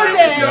 Poor Guys,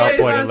 man. I'll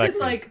point I at was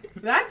just Lexi. like,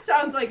 that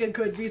sounds like it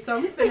could be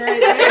something right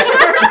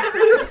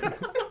there.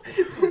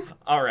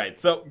 All right,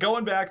 so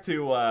going back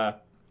to,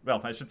 well,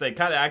 I should say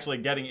kind of actually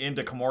getting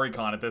into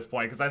KomoriCon at this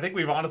point, because I think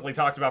we've honestly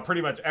talked about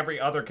pretty much every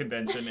other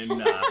convention in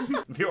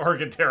the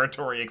Oregon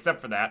territory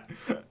except for that.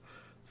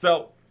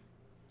 So,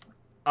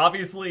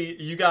 obviously,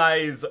 you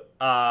guys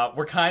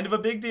were kind of a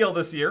big deal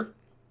this year.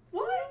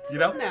 What? You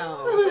know?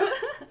 No.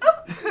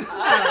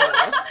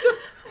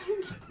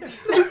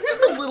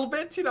 Just a little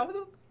bit, you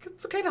know.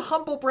 It's okay to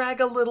humble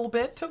brag a little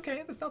bit.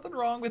 Okay, there's nothing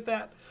wrong with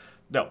that.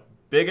 No,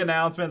 big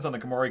announcements on the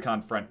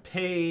KomoriCon front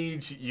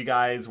page. You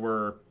guys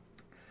were...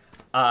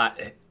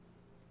 what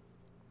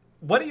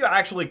do you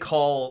actually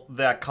call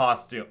that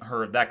costume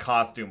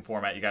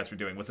format you guys were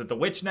doing? Was it the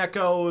Witch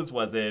Neckos?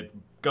 Was it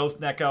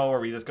Ghost Necko? Or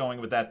were you just going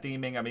with that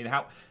theming? I mean,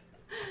 how...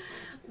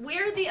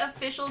 We're the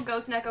official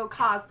Ghost Necko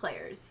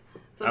cosplayers.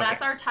 So Okay.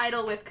 that's our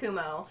title with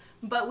Kumo.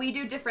 But we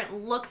do different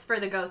looks for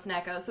the Ghost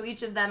Necko. So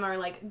each of them are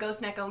like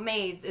Ghost Necko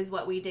maids is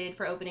what we did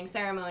for opening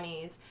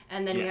ceremonies.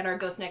 And then we Yeah. had our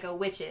Ghost Necko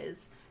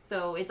witches.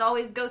 So it's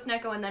always Ghost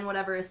Necko and then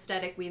whatever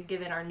aesthetic we've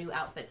given our new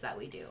outfits that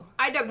we do.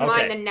 I don't Okay.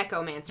 mind the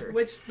Necromancer.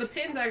 Which the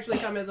pins actually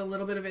come as a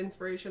little bit of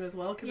inspiration as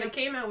well, because Yep.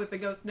 they came out with the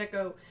Ghost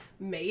Necko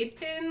made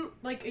pin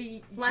like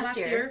Last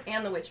year.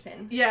 And the witch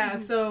pin. Yeah,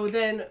 so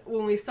then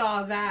when we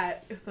saw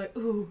that, it was like,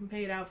 ooh,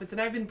 maid outfits.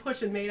 And I've been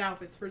pushing maid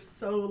outfits for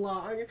so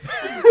long.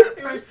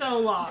 For so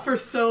long. For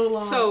so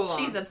long. So long.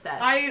 She's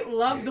obsessed. I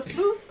love the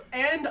floof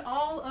and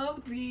all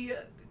of the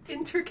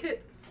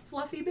intricate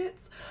fluffy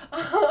bits.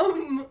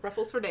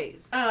 Ruffles for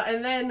days.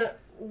 And then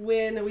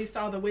when we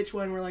saw the witch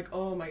one, we're like,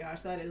 oh my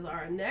gosh, that is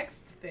our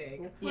next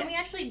thing. When we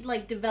actually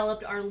like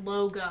developed our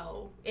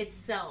logo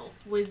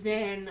itself was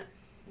then,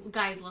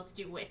 guys, let's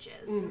do witches.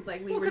 It's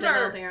like we Well, were 'cause our-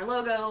 developing our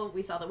logo,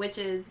 we saw the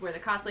witches, we're the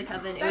Cosplay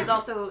Coven. It was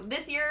also,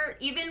 this year,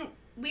 even,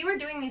 we were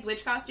doing these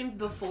witch costumes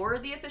before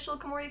the official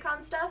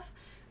KomoriCon stuff.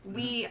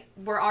 We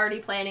were already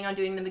planning on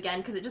doing them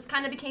again, because it just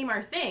kind of became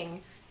our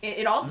thing.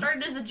 It all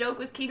started as a joke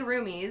with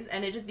Kigurumis,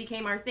 and it just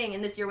became our thing,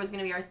 and this year was going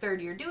to be our third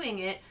year doing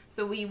it,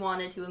 so we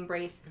wanted to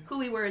embrace who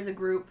we were as a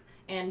group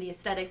and the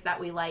aesthetics that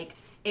we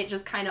liked. It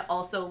just kind of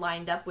also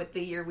lined up with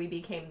the year we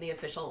became the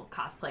official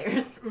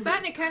cosplayers. That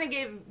and it kind of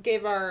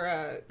gave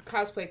our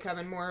cosplay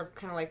coven more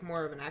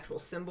of an actual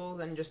symbol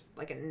than just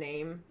like a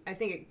name. I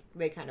think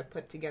they kind of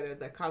put together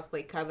the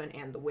cosplay coven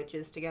and the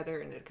witches together,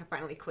 and it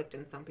finally clicked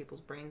in some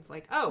people's brains.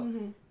 Like,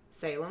 oh,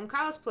 Salem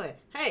cosplay.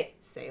 Hey,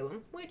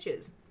 Salem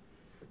witches.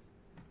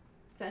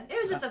 So it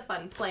was just a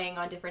fun playing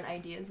on different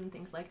ideas and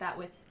things like that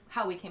with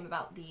how we came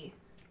about the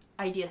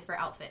ideas for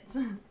outfits.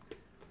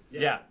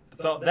 Yeah,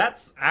 so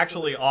that's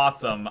actually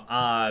awesome.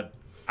 I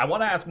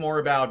want to ask more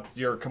about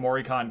your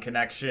KomoriCon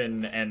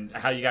connection and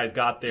how you guys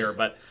got there,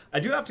 but I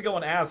do have to go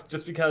and ask,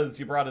 just because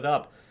you brought it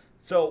up.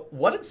 So,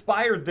 what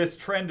inspired this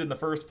trend in the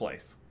first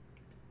place?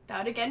 That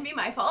would again be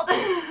my fault.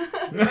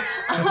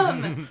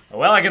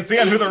 Well, I can see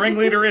on who the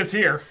ringleader is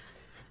here.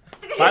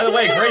 By the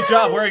way, great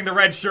job wearing the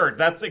red shirt.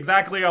 That's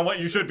exactly on what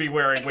you should be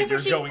wearing Except when for you're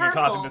she's going and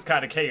causing purple. this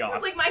kind of chaos.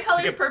 It's like my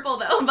color's purple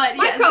though, but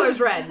My yes. color's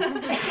red.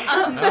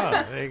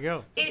 Oh, there you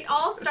go. It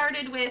all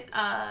started with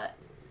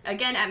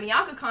again at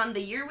MiyakoCon,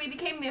 the year we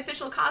became the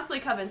official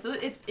Cosplay Coven. So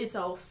it's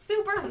a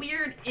super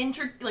weird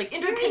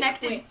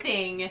interconnected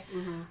thing.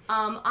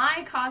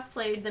 I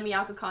cosplayed the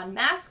MiyakoCon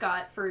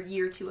mascot for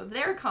year 2 of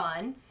their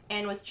con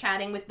and was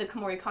chatting with the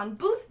KomoriCon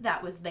booth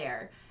that was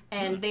there.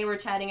 And they were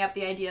chatting up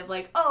the idea of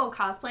like, oh,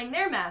 cosplaying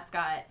their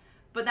mascot.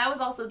 But that was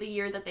also the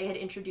year that they had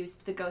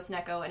introduced the Ghost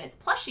Neko and its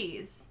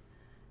plushies.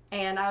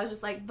 And I was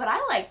just like, but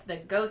I like the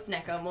Ghost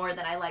Neko more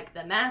than I like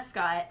the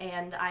mascot,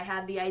 and I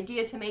had the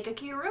idea to make a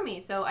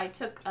Kigurumi. So I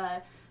took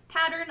a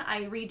pattern,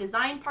 I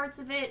redesigned parts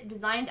of it,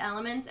 designed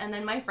elements, and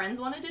then my friends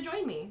wanted to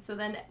join me. So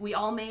then we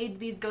all made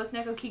these Ghost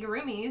Neko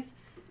Kigurumis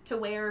to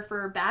wear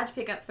for Badge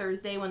Pickup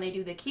Thursday when they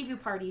do the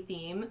Kigu Party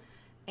theme,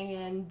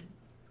 and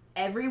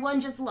everyone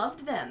just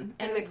loved them.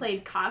 And we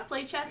played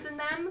cosplay chess in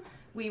them.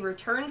 We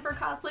returned for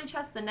cosplay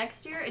chess the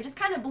next year. It just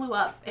kind of blew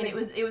up, and it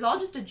was all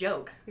just a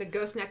joke. The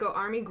Ghost Neko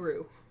army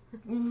grew.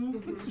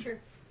 It's true.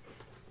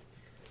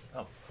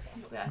 Oh.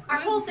 Yeah. Our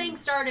whole thing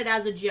started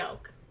as a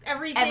joke.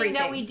 Everything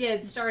that we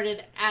did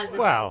started as a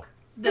joke.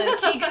 The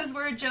Kigus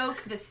were a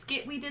joke. The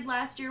skit we did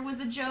last year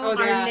was a joke.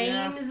 Our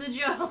name is a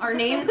joke. Our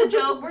name's a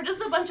joke. We're just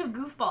a bunch of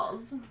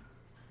goofballs.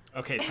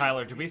 Okay,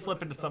 Tyler, do we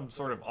slip into some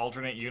sort of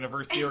alternate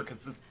universe here?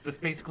 Because this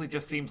basically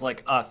just seems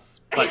like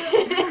us, but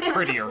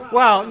prettier.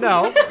 Well,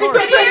 no, of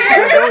course.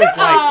 There's always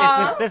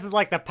like, this is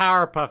like the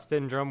Powerpuff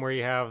syndrome, where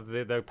you have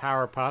the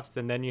Powerpuffs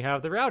and then you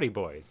have the Rowdy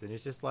Boys, and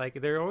it's just like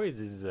there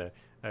always is a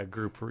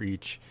group for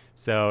each.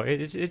 So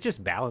it's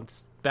just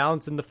balance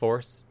in the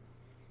force.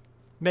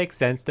 Makes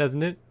sense,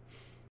 doesn't it?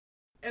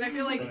 And I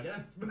feel like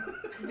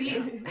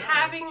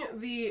having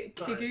the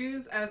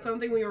Kigus as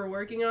something we were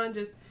working on,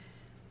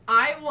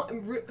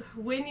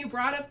 when you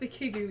brought up the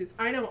Kigus,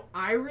 I know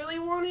I really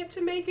wanted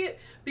to make it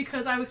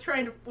because I was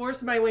trying to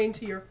force my way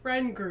into your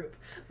friend group,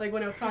 like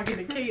when I was talking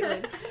to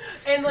Caitlin.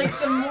 And like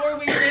the more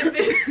we did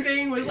this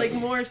thing was like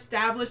more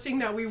establishing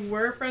that we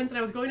were friends, and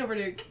I was going over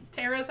to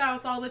Tara's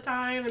house all the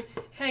time and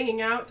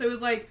hanging out, so it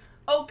was like,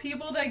 oh,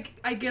 people that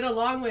I get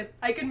along with,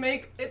 I can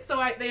make it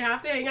so they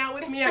have to hang out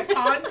with me at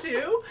con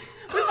too.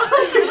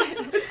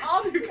 It's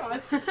all two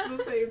cons, it's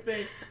the same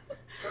thing.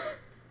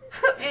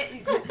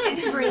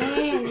 It's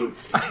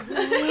friends.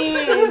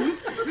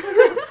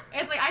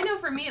 It's like, I know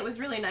for me it was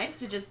really nice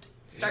to just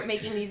start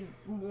making these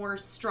more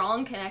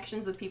strong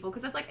connections with people,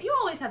 because it's like, you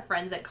always have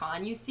friends at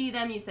con. You see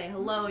them, you say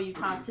hello, you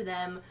talk to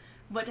them,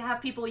 but to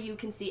have people you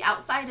can see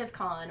outside of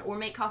con or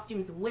make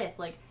costumes with,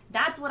 like,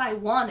 that's what I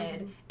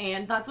wanted,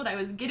 and that's what I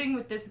was getting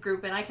with this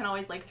group, and I can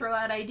always, like, throw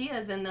out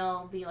ideas, and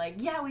they'll be like,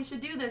 yeah, we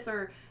should do this,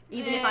 or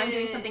even if I'm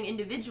doing something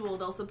individual,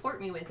 they'll support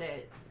me with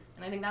it.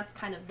 And I think that's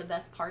kind of the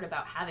best part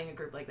about having a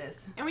group like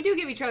this. And we do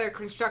give each other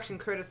constructive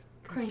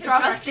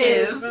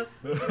Constructive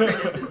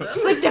criticism.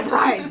 Sleep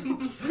deprived.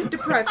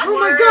 Oh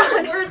my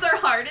god. Words are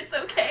hard, it's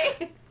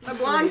okay. My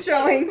blonde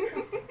showing.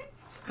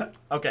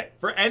 Okay,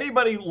 for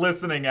anybody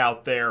listening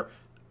out there,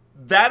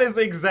 that is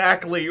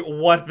exactly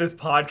what this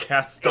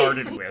podcast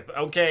started with,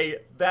 okay?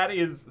 That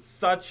is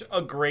such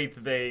a great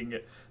thing.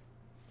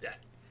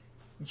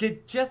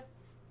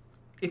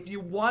 If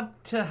you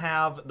want to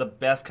have the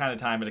best kind of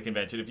time at a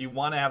convention, if you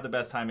want to have the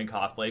best time in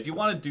cosplay, if you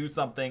want to do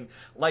something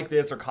like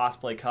this or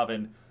Cosplay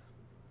Coven,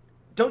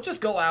 don't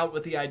just go out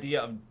with the idea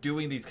of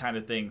doing these kind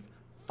of things.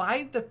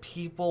 Find the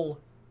people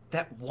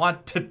that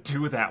want to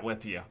do that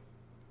with you.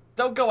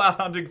 Don't go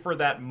out hunting for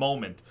that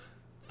moment.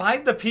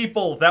 Find the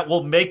people that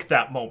will make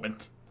that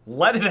moment.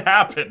 Let it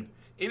happen.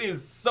 It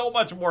is so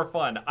much more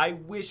fun. I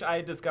wish I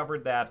had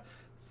discovered that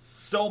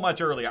so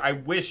much earlier. I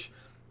wish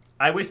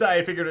that I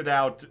had figured it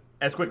out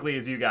as quickly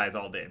as you guys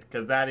all did,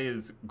 because that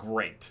is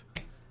great.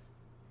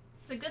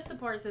 It's a good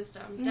support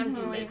system.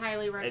 Definitely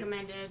highly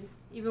recommended,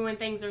 even when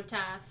things are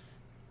tough.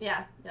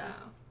 Yeah.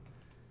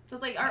 So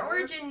it's like, our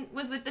origin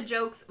was with the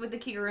jokes with the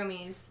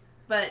Kigurumis,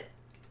 but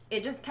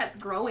it just kept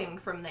growing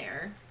from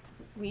there.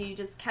 We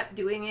just kept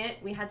doing it.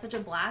 We had such a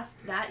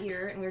blast that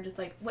year, and we were just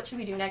like, what should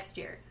we do next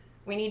year?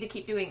 We need to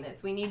keep doing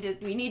this. We need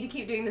to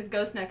keep doing this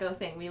Ghost Neko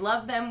thing. We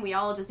love them. We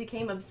all just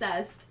became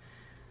obsessed.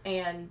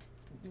 And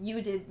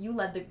you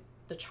led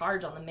the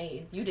charge on the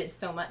maids. You did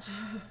so much.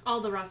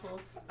 All the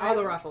ruffles.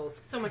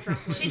 So much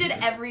ruffles. She did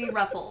every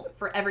ruffle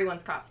for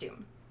everyone's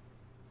costume.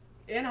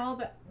 And all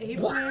the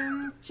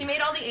aprons. She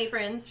made all the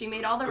aprons. She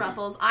made all the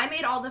ruffles. I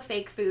made all the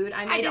fake food.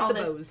 I did the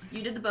bows.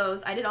 You did the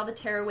bows. I did all the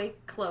tearaway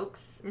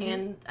cloaks,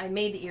 and I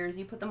made the ears.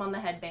 You put them on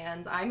the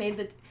headbands. I made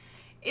the...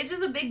 It's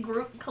just a big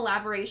group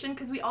collaboration,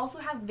 because we also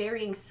have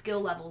varying skill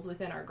levels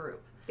within our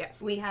group.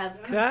 Yes. We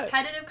have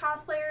competitive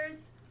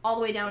cosplayers all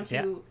the way down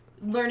to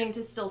learning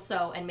to still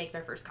sew and make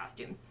their first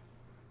costumes.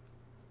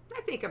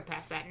 I think I'm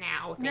past that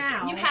now.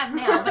 You have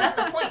now, but at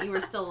the point you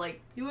were still like...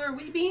 You were a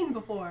wee bean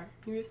before.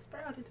 You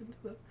sprouted into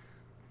the...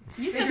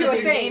 You still have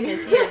your game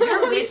this year.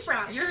 You're a witch.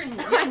 You're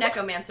a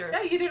necromancer.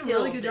 Yeah, you did a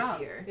really good job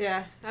this year.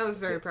 Yeah, I was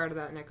very proud of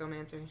that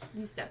necromancer.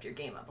 You stepped your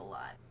game up a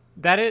lot.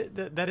 That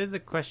is a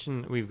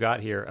question we've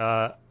got here.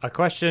 A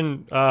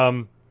question.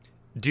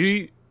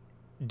 Do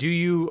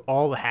you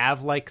all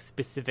have like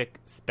specific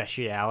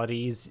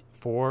specialities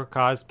for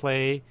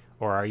cosplay,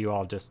 or are you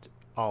all just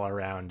all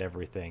around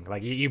everything?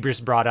 Like you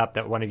just brought up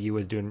that one of you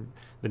was doing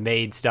the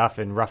maid stuff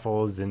and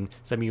ruffles, and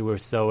some of you were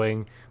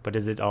sewing. But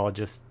is it all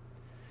just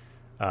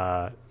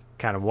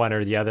kind of one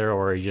or the other,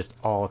 or you just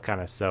all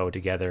kind of sew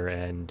together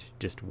and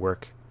just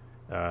work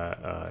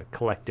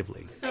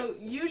collectively? So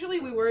usually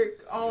we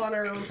work all on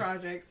our own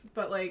projects,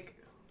 but like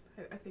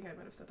I think I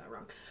might have said that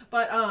wrong.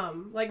 But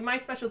like my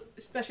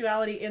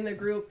speciality in the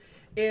group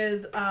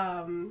is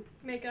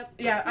Makeup.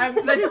 yeah, I'm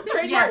the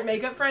trademark Yeah.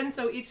 makeup friend.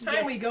 So each time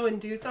Yes. we go and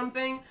do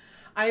something,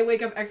 I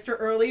wake up extra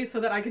early so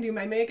that I can do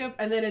my makeup,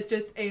 and then it's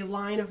just a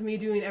line of me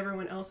doing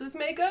everyone else's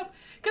makeup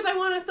because I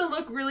want us to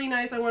look really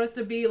nice. I want us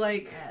to be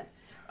like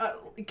Yes.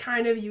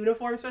 kind of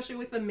uniform, especially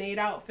with the maid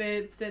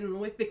outfits and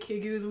with the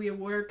kigus we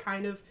wear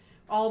kind of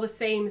all the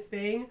same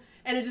thing,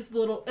 and it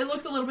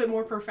looks a little bit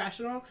more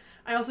professional.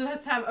 I also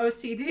have to have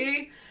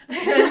OCD,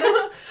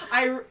 and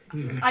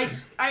I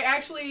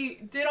actually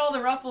did all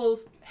the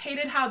ruffles,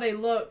 hated how they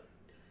looked,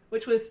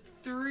 which was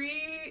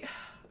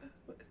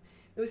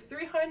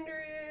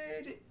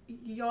 300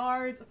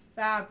 yards of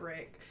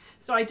fabric.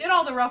 So I did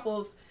all the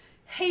ruffles,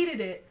 hated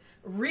it,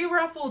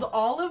 re-ruffled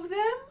all of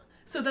them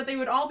so that they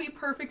would all be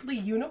perfectly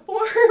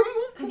uniform.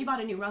 Because you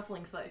bought a new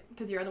ruffling foot,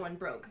 because your other one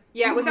broke.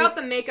 Yeah, without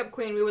the makeup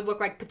queen, we would look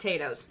like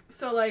potatoes.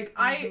 So like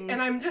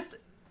I'm just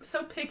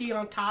so picky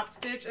on top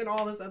stitch and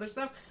all this other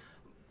stuff.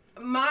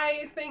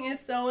 My thing is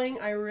sewing.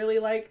 I really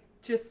like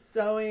just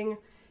sewing,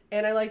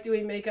 and I like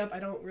doing makeup. I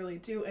don't really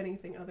do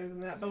anything other than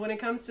that. But when it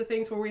comes to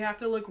things where we have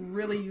to look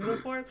really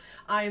uniform,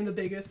 I am the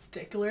biggest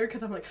stickler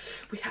because I'm like,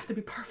 we have to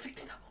be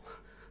perfect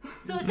though.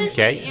 So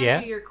essentially, Okay, to answer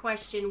yeah. your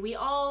question, we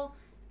all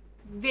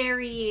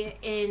vary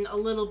in a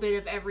little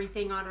bit of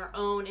everything on our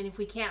own, and if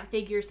we can't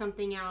figure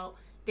something out,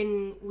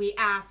 then we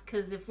ask,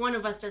 because if one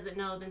of us doesn't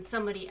know, then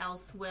somebody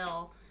else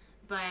will.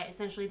 But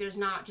essentially, there's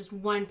not just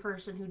one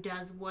person who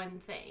does one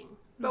thing.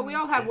 But we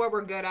all have what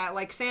we're good at.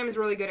 Like, Sam is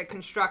really good at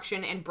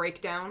construction and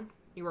breakdown.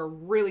 You are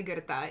really good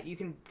at that. You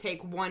can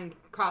take one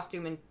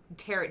costume and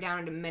tear it down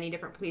into many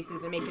different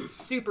pieces and make it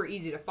super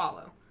easy to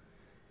follow.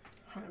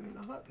 I'm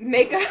not.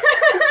 Makeup.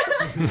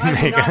 I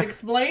do not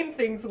explain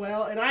things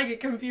well, and I get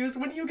confused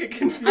when you get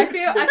confused. I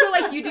feel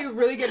like you do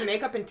really good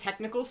makeup and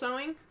technical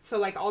sewing. So,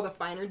 like, all the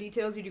finer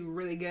details you do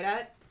really good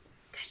at.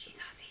 Because she's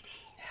OCD.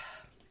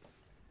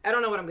 I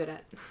don't know what I'm good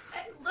at.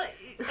 Look,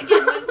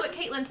 again, with what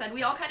Caitlin said,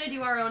 we all kind of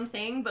do our own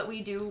thing, but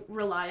we do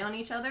rely on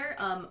each other.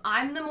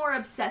 I'm the more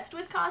obsessed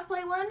with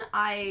cosplay one.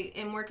 I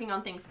am working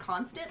on things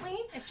constantly.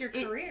 It's your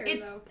career,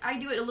 though. I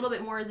do it a little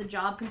bit more as a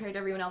job compared to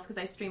everyone else because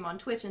I stream on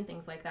Twitch and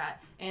things like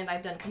that, and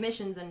I've done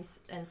commissions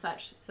and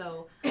such.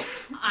 So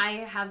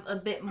I have a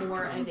bit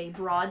more of a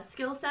broad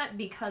skill set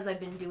because I've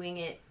been doing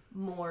it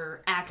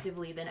more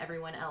actively than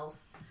everyone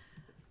else.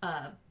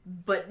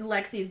 But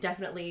Lexi's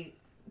definitely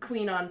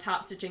queen on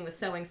top stitching with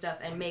sewing stuff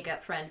and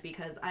makeup friend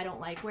because I don't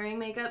like wearing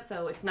makeup,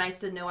 so it's nice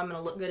to know I'm going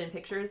to look good in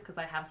pictures because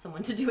I have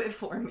someone to do it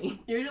for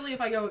me. Usually if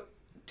I go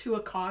to a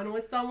con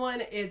with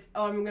someone, it's,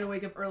 I'm going to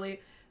wake up early.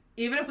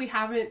 Even if we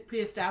haven't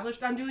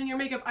pre-established I'm doing your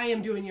makeup, I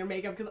am doing your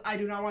makeup because I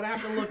do not want to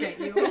have to look at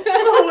you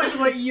with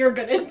what you're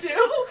going to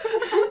do.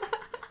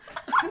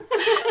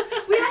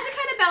 We have to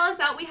kind of balance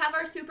out. We have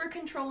our super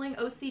controlling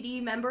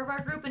OCD member of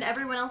our group and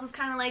everyone else is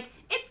kind of like,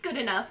 it's good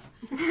enough.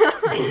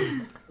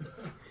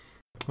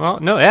 Well,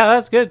 no, yeah,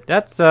 that's good.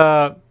 That's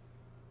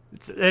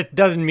it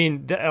doesn't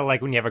mean that,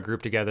 like when you have a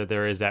group together,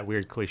 there is that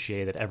weird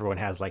cliche that everyone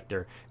has like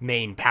their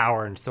main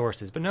power and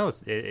sources. But no,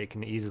 it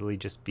can easily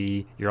just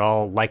be you're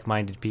all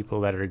like-minded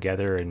people that are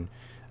together and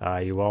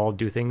you all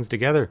do things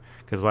together.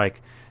 Because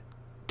like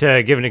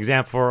to give an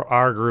example for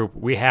our group,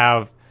 we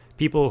have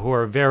people who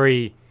are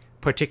very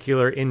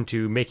particular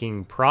into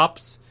making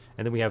props,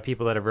 and then we have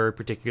people that are very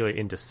particular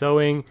into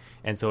sewing,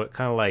 and so it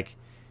kind of like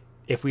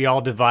if we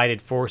all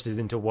divided forces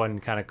into one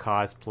kind of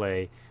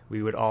cosplay,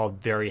 we would all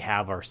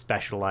have our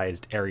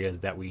specialized areas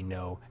that we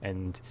know.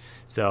 And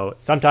so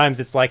sometimes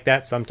it's like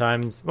that.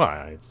 Sometimes,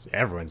 well,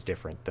 everyone's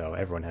different though.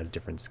 Everyone has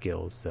different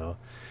skills. So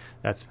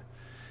that's,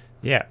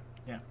 yeah.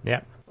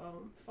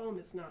 Foam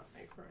is not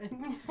my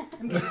friend.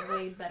 I'm getting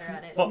way better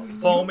at it.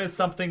 Foam is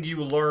something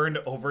you learn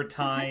over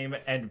time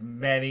and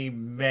many,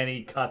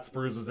 many cuts,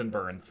 bruises, and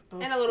burns.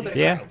 And a little bit of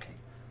Yeah. broke.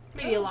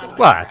 Maybe a lot of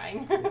Well,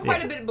 crying.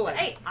 Quite a bit of blood.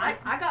 Hey,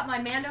 I got my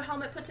Mando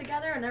helmet put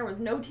together and there was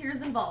no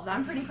tears involved.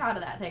 I'm pretty proud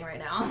of that thing right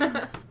now.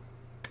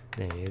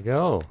 There you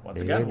go. Once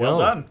There again, you well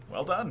go. done.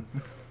 Well done.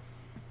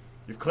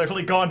 You've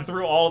clearly gone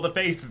through all of the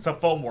phases of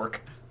foam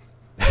work.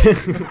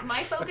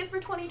 My focus for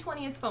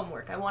 2020 is foam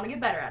work. I want to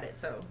get better at it,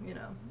 so, you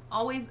know,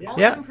 always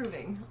Yeah.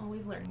 improving,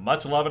 always learning.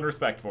 Much love and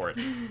respect for it.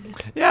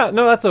 Yeah,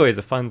 no, that's always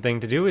a fun thing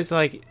to do. Is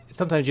like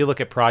sometimes you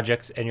look at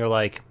projects and you're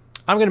like,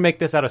 I'm gonna make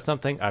this out of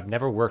something I've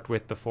never worked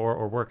with before,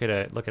 or look at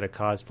a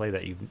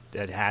cosplay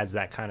that has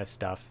that kind of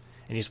stuff,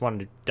 and you just wanted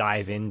to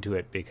dive into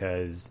it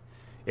because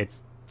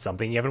it's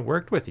something you haven't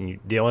worked with, and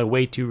the only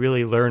way to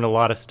really learn a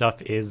lot of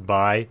stuff is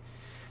by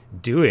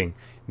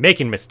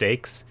making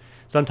mistakes.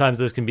 Sometimes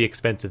those can be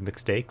expensive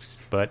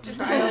mistakes, but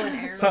Trial and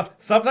error.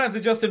 Sometimes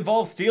it just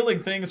involves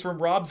stealing things from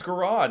Rob's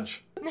garage.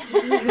 yeah,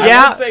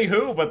 I won't say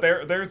who, but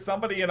there's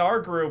somebody in our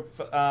group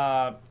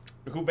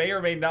who may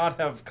or may not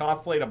have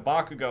cosplayed a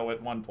Bakugo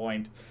at one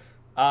point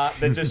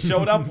that just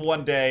showed up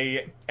one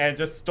day and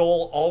just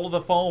stole all of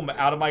the foam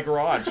out of my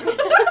garage.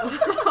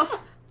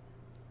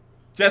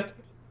 Just,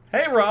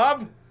 hey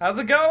Rob, how's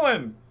it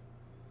going?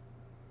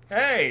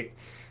 Hey,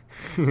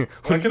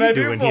 what can I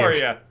do doing for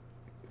here? you?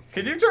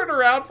 Can you turn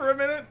around for a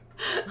minute?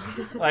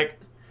 Like,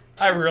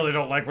 I really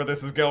don't like where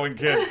this is going,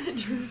 kid.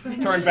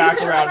 Turn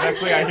back around.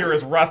 Next thing I hear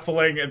is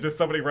rustling and just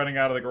somebody running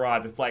out of the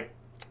garage. It's like,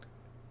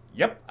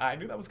 yep, I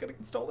knew that was going to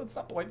get stolen at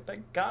some point.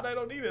 Thank God I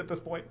don't need it at this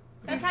point.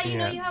 That's how you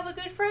know you have a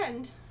good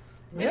friend.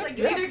 It's like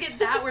you either get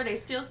that where they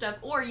steal stuff,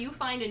 or you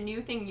find a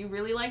new thing you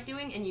really like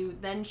doing, and you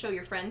then show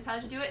your friends how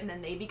to do it, and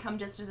then they become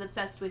just as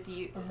obsessed with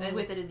you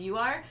with it as you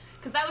are.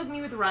 Because that was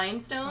me with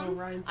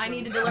rhinestones. I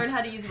needed to learn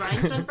how to use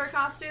rhinestones for a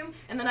costume,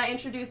 and then I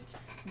introduced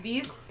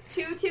these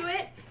two to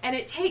it, and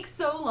it takes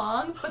so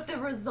long, but the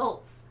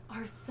results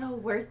are so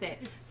worth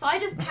it. So I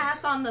just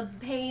pass on the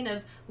pain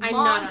of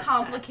long,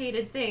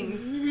 complicated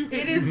things.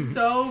 It is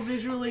so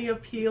visually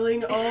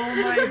appealing. Oh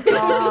my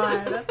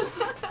god.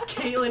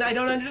 Caitlin, I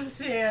don't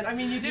understand. I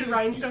mean, you did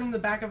rhinestone in the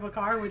back of a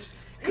car, which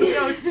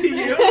kudos to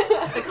you.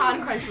 The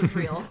con crunch was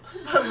real.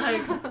 But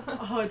like,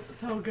 oh, it's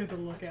so good to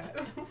look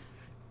at.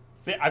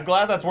 See, I'm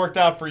glad that's worked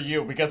out for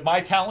you, because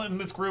my talent in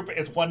this group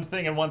is one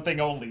thing and one thing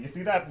only. You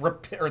see that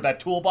that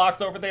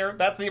toolbox over there?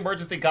 That's the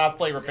emergency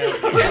cosplay repair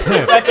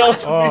kit. That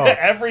goes with me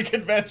to every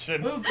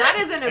convention. Ooh, that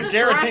is an impressive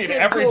Guaranteed,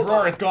 every toolbox.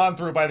 drawer is gone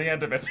through by the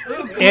end of it.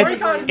 Ooh,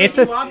 It's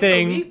a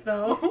thing.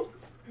 Though.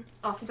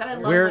 Also, but I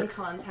love when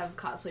cons have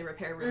cosplay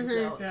repair rooms,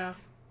 though. Yeah.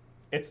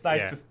 It's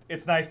nice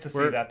to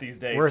see that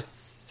these days. We're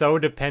so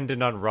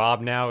dependent on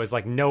Rob now. Is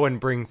like no one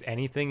brings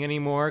anything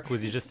anymore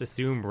because you just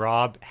assume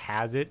Rob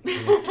has it in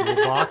his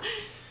toolbox.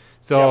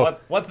 So yeah,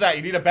 what's that?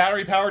 You need a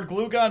battery-powered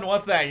glue gun?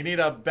 What's that? You need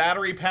a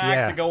battery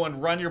pack to go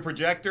and run your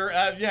projector?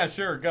 Yeah,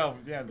 sure, go.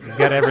 Yeah, he's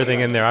got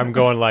everything in there. I'm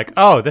going like,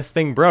 oh, this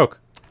thing broke.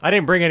 I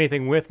didn't bring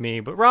anything with me,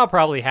 but Rob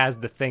probably has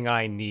the thing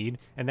I need.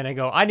 And then I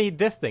go, I need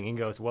this thing. And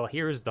he goes, well,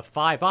 here's the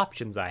 5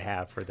 options I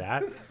have for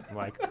that. I'm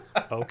like,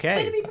 okay.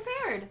 Way to be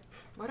prepared.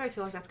 Why do I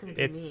feel like that's going to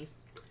be me?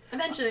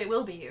 Eventually, it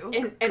will be you.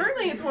 And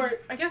currently, it's more.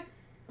 I guess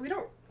we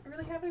don't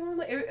really have anyone.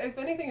 Like, if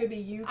anything, it would be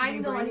you.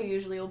 I'm the one who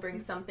usually will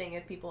bring something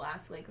if people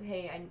ask, like,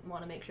 "Hey, I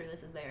want to make sure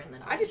this is there," and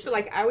then I just feel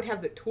like I would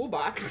have the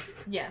toolbox.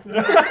 Yeah.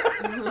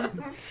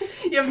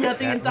 You have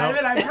nothing inside of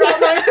it. I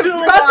brought my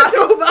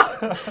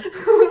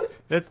toolbox.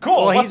 That's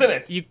cool. What's in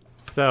it?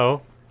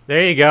 So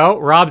there you go.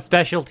 Rob's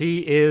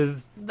specialty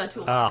is the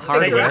toolbox.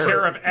 hardware. Taking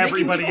care of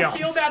everybody else.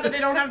 else. Feel bad that they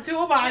don't have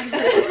toolboxes.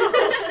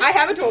 I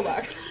have a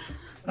toolbox.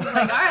 Like,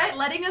 all right,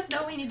 letting us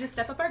know we need to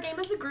step up our game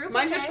as a group.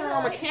 Mine's just for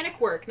more mechanic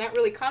work, not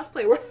really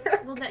cosplay work.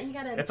 Well, that you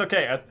gotta. It's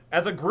okay.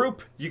 As a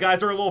group, you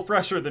guys are a little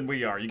fresher than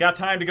we are. You got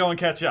time to go and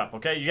catch up,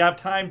 okay? You have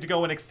time to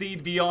go and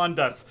exceed beyond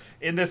us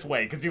in this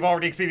way, because you've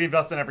already exceeded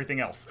us in everything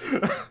else.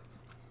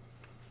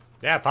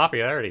 Yeah,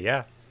 popularity,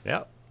 yeah.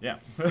 Yep. Yeah.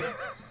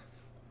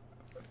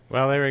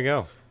 Well, there we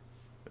go.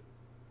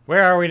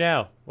 Where are we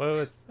now? What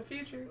was the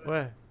future?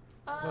 What?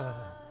 I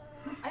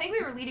think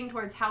we were leading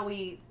towards how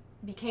we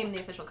became the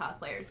official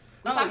cosplayers.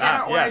 We Oh, talked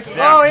about our yes, origins.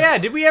 yeah. Oh yeah,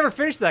 did we ever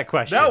finish that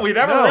question? No, we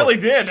never really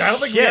did. I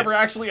don't think we Shit. ever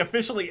actually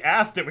officially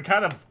asked it. We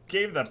kind of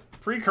gave the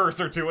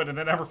precursor to it and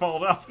then never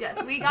followed up.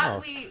 Yes, we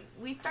got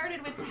we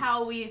started with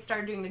how we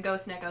started doing the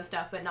Ghost Neko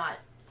stuff, but not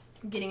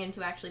getting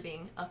into actually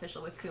being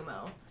official with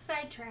Kumo.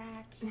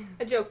 Sidetracked.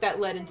 A joke that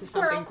led into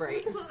something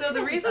great. So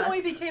the reason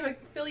we became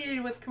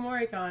affiliated with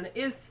KomoriCon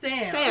is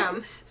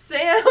Sam.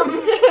 Sam,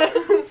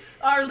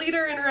 our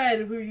leader in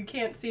red, who you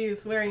can't see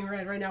is wearing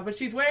red right now, but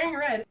she's wearing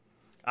red.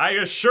 I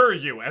assure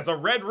you, as a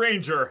Red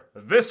Ranger,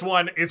 this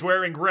one is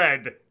wearing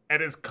red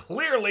and is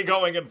clearly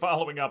going and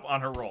following up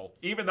on her role,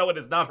 even though it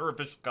is not her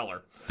official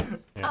color.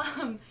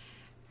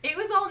 It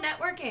was all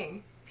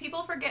networking.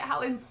 People forget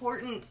how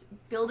important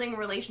building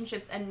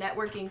relationships and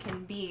networking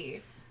can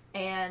be.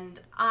 And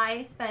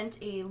I spent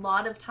a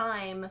lot of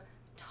time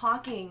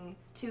talking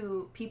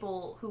to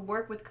people who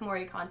work with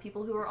KomoriCon,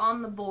 people who are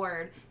on the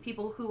board,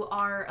 people who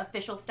are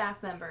official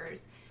staff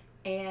members,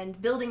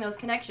 and building those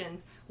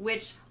connections,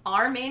 which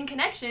our main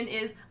connection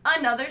is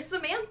another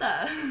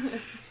Samantha.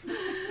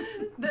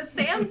 The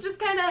Sams just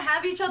kind of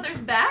have each other's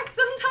back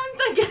sometimes,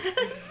 I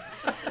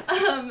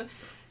guess.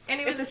 And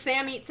it's a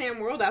Sam eat Sam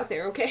world out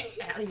there, okay?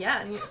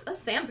 Yeah, and us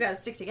Sam's got to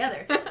stick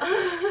together.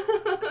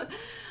 It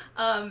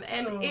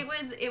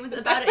was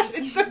about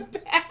It's so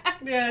bad.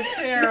 Yeah, it's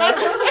Sarah.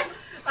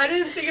 I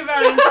didn't think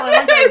about it until I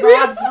looked at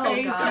Rob's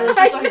face. gosh. I was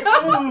just like,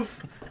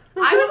 oof.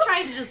 I was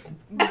trying to just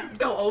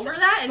go over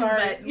that,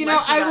 but You know,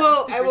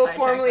 I will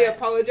formally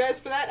apologize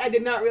for that. I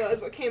did not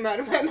realize what came out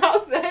of my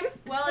mouth then.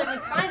 Well, it was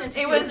fine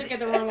until It you was took it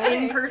the wrong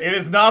way. In person. It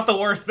is not the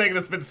worst thing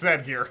that's been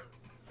said here.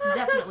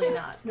 Definitely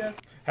not. Yes.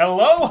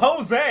 Hello,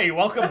 Jose.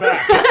 Welcome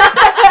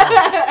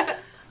back.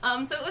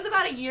 So it was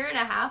about a year and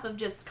a half of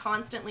just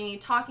constantly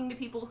talking to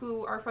people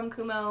who are from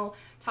Kumo,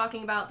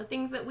 talking about the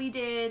things that we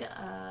did.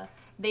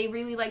 They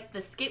really liked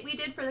the skit we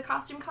did for the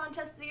costume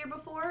contest the year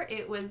before.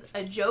 It was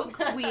a joke.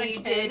 We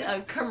did a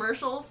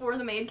commercial for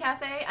the Maid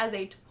Cafe as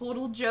a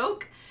total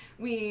joke.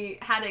 We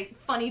had a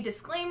funny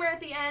disclaimer at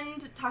the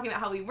end talking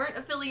about how we weren't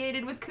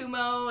affiliated with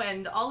Kumo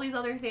and all these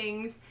other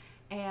things.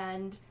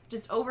 And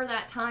just over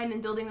that time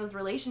and building those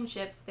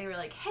relationships, they were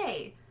like,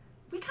 hey,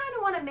 we kind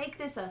of want to make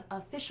this an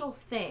official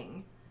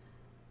thing.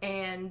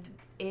 And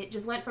it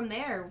just went from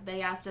there.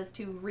 They asked us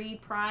to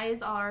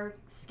reprise our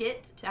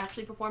skit to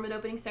actually perform at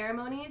opening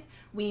ceremonies.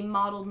 We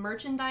modeled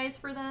merchandise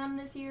for them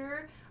this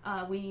year.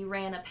 We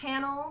ran a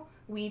panel.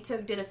 We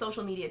did a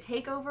social media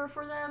takeover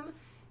for them.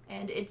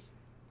 And it's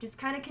just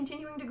kind of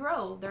continuing to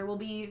grow. There will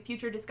be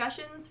future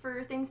discussions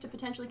for things to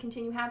potentially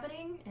continue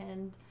happening,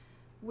 and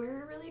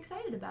we're really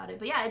excited about it.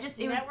 But yeah, it was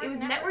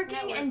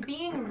networking and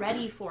being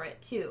ready for it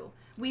too.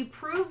 We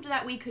proved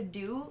that we could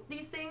do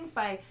these things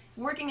by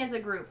working as a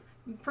group,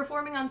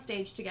 performing on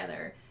stage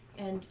together,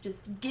 and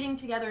just getting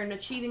together and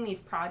achieving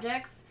these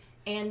projects,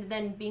 and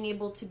then being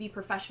able to be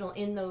professional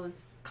in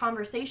those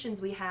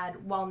conversations we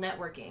had while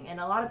networking. And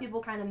a lot of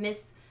people kind of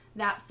miss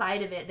that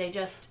side of it. They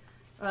just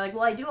are like,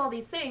 well, I do all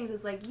these things.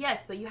 It's like,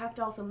 yes, but you have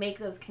to also make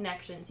those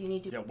connections. You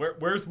need to... Yeah,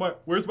 where's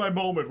my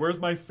moment? Where's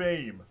my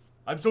fame?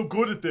 I'm so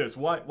good at this.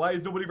 Why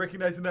is nobody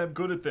recognizing that I'm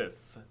good at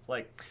this? It's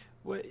like...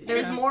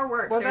 There's more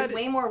work. There's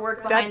way more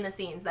work behind the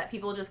scenes that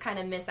people just kind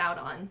of miss out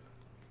on.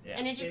 Yeah.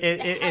 And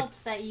it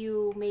helps that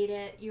you made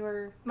it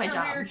your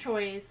career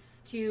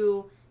choice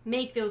to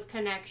make those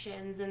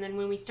connections. And then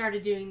when we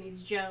started doing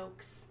these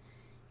jokes,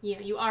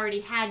 you already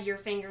had your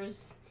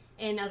fingers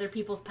in other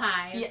people's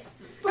pies. Yes.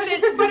 But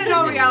in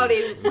all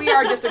reality, we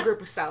are just a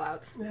group of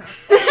sellouts.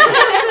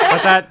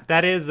 Yeah. But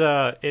that is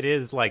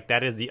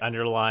the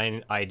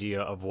underlying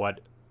idea of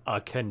what a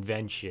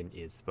convention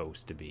is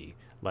supposed to be.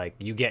 Like,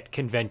 you get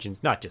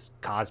conventions, not just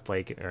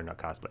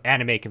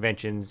anime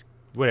conventions,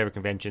 whatever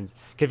conventions.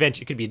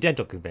 Convention could be a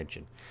dental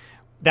convention.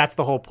 That's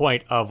the whole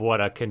point of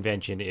what a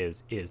convention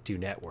is to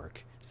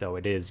network. So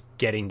it is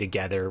getting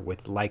together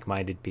with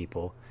like-minded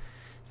people.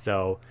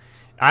 So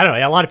I don't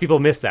know. A lot of people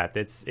miss that.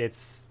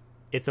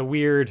 It's a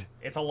weird...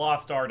 It's a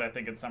lost art, I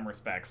think, in some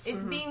respects.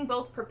 It's being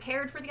both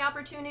prepared for the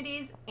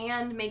opportunities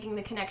and making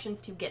the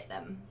connections to get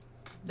them.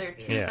 There are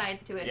two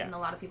sides to it, and a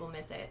lot of people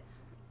miss it.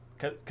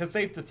 Because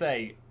safe to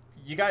say,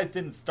 you guys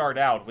didn't start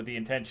out with the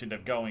intention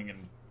of going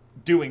and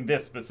doing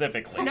this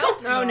specifically.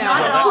 Nope. No,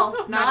 not at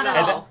all. Not at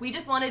all. We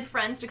just wanted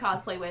friends to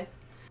cosplay with.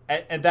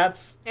 And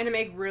that's... And to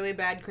make really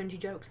bad, cringy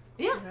jokes.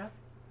 Yeah.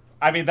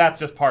 I mean, that's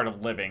just part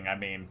of living. I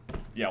mean,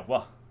 yeah,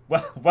 well,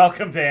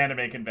 welcome to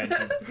anime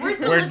conventions.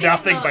 We're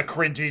nothing but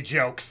cringy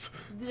jokes.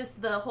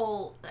 Just the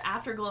whole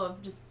afterglow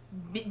of just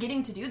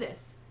getting to do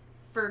this.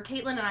 For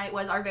Caitlin and I, it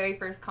was our very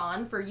first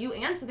con. For you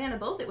and Savannah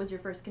both, it was your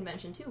first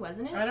convention too,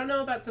 wasn't it? I don't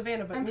know about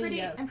Savannah, but I'm pretty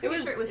sure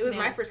it was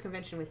my first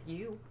convention with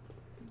you.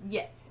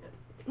 Yes.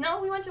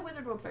 No, we went to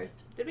Wizard World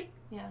first. Did we?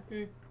 Yeah.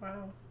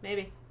 Wow.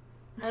 Maybe.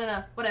 I don't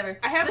know. Whatever.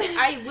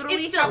 I literally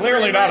it's still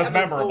clearly not as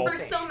memorable. For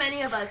so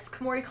many of us,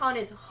 KomoriCon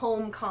is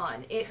home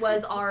con. It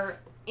was our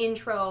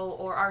intro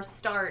or our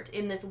start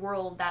in this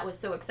world that was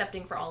so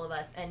accepting for all of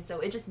us, and so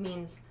it just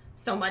means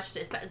so much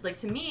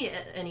to me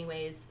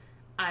anyways.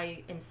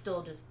 I am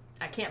still just...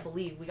 I can't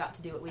believe we got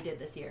to do what we did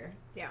this year.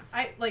 Yeah.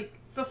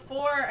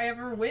 Before I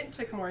ever went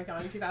to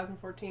KomoriCon in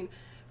 2014,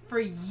 for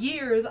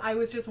years I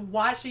was just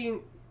watching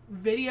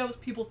videos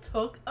people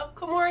took of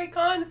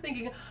KomoriCon,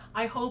 thinking,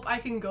 I hope I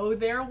can go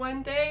there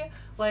one day.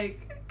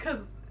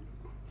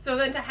 So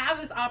then to have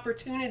this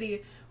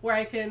opportunity where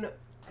I can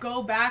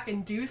go back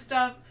and do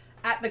stuff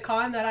at the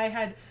con that I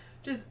had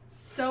just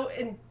so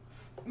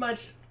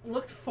much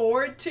looked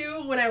forward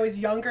to when I was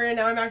younger, and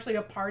now I'm actually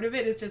a part of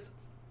it, is just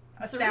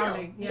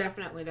astounding. Yeah.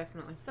 Definitely.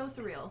 So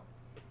surreal.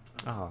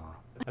 Oh,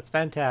 that's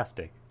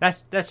fantastic.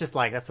 That's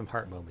some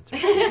heart moments.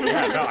 Right?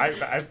 Yeah,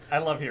 no, I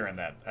love hearing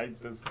that.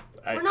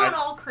 We're not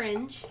all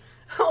cringe.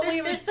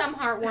 There's some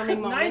heartwarming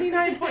moments.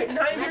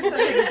 99.9% of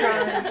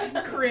the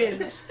time,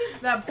 cringe.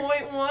 That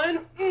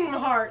 0.1,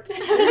 hearts.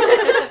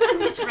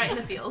 Get you right in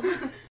the feels.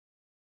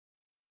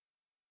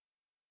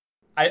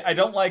 I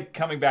don't like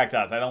coming back to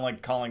us. I don't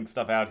like calling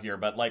stuff out here,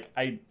 but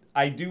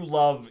I do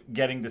love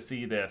getting to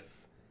see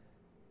this.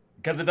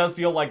 Because it does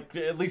feel like,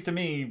 at least to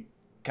me,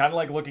 kind of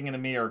like looking in a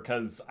mirror.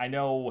 Because I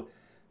know,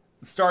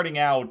 starting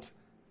out,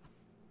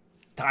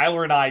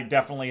 Tyler and I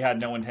definitely had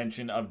no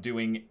intention of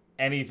doing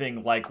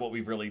anything like what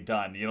we've really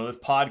done. This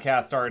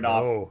podcast started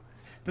off...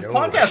 This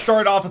podcast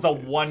started off as a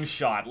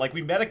one-shot. Like,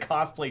 we met at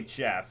Cosplay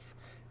Chess,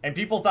 and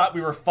people thought we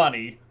were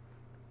funny.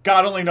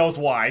 God only knows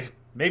why.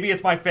 Maybe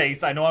it's my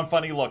face. I know I'm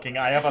funny looking.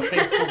 I have a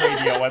face for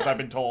radio, as I've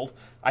been told.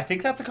 I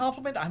think that's a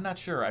compliment. I'm not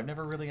sure. I've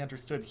never really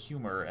understood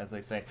humor, as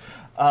they say.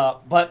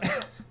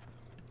 But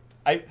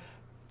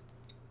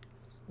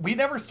we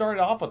never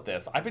started off with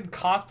this. I've been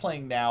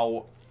cosplaying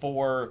now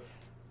for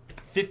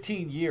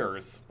 15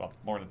 years. Well,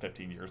 more than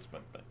 15 years,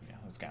 but yeah,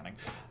 who's counting?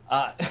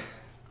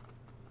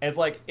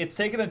 It's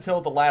taken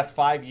until the last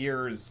 5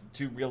 years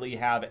to really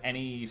have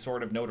any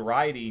sort of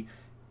notoriety.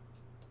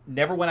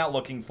 Never went out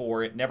looking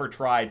for it. Never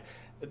tried.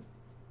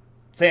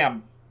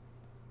 Sam,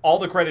 all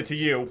the credit to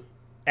you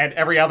and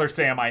every other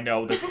Sam I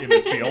know that's in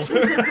this field.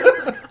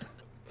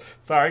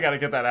 Sorry, I got to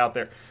get that out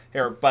there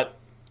here. But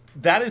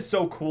that is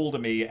so cool to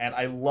me, and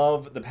I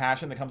love the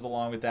passion that comes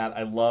along with that.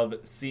 I love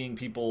seeing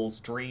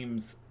people's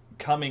dreams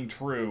coming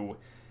true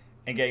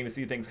and getting to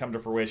see things come to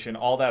fruition.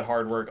 All that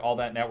hard work, all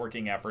that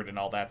networking effort, and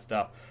all that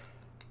stuff.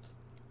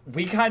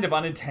 we kind of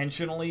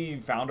unintentionally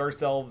found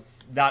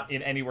ourselves not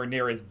in anywhere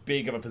near as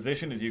big of a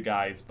position as you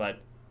guys, but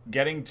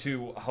getting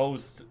to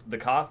host the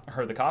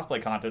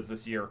cosplay contest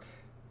this year.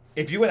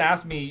 If you had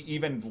asked me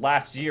even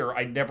last year,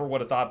 I never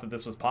would have thought that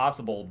this was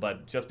possible,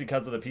 but just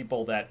because of the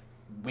people that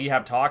we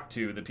have talked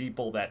to, the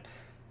people that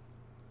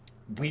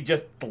we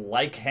just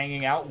like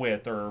hanging out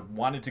with or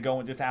wanted to go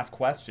and just ask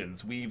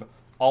questions, we've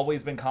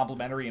always been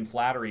complimentary and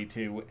flattery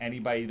to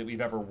anybody that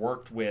we've ever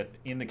worked with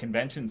in the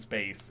convention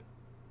space,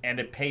 and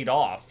it paid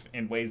off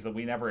in ways that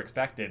we never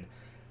expected.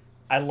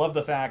 I love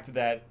the fact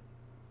that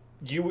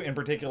you in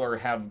particular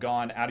have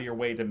gone out of your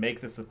way to make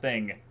this a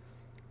thing,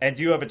 and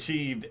you have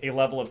achieved a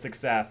level of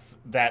success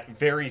that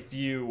very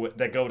few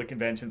that go to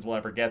conventions will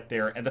ever get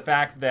there. And the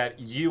fact that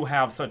you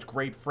have such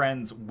great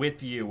friends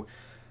with you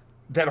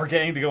that are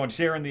getting to go and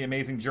share in the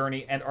amazing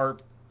journey and are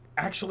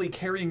actually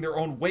carrying their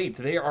own weight.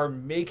 They are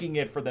making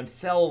it for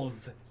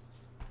themselves.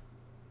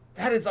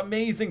 That is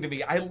amazing to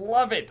me. I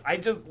love it. I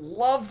just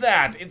love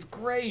that. It's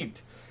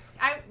great.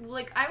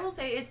 I will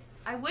say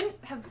I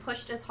wouldn't have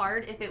pushed as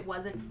hard if it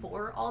wasn't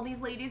for all these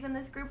ladies in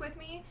this group with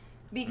me,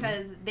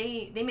 because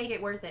they make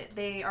it worth it.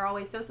 They are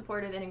always so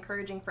supportive and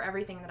encouraging for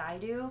everything that I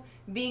do.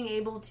 Being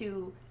able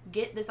to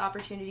get this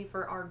opportunity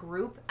for our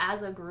group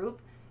as a group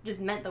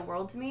just meant the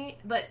world to me.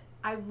 But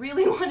I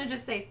really wanted to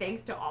say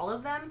thanks to all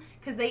of them,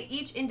 because they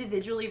each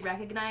individually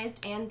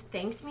recognized and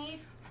thanked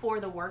me for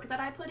the work that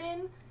I put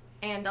in.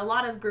 And a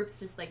lot of groups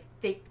just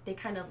they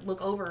kind of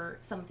look over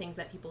some things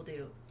that people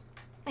do.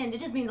 And it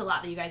just means a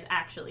lot that you guys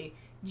actually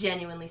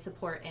genuinely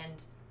support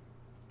and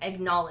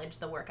acknowledge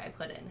the work I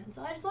put in. And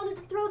so I just wanted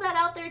to throw that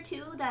out there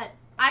too, that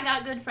I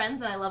got good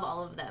friends and I love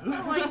all of them.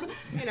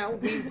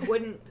 We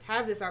wouldn't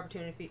have this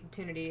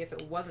opportunity if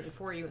it wasn't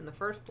for you in the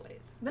first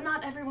place. But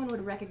not everyone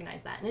would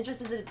recognize that. And it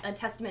just is a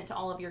testament to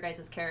all of your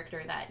guys'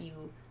 character that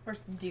you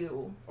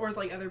do. Or it's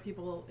like other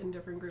people in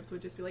different groups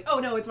would just be like, oh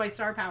no, it's my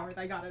star power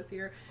that got us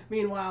here.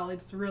 Meanwhile,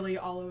 it's really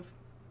all of,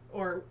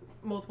 or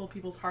multiple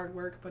people's hard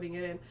work putting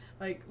it in.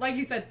 Like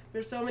you said,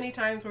 there's so many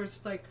times where it's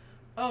just like,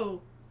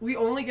 oh, we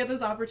only get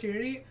this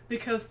opportunity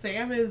because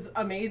Sam is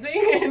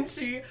amazing and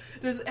she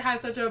just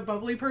has such a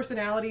bubbly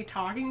personality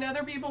talking to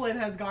other people and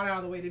has gone out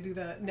of the way to do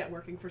the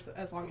networking for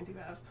as long as you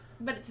have.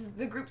 But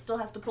the group still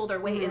has to pull their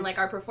weight in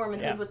our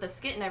performances with the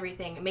skit and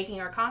everything, making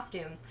our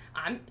costumes.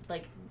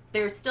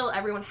 There's still,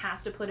 everyone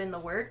has to put in the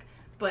work,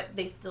 but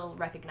they still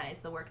recognize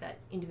the work that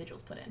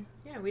individuals put in.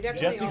 Yeah, we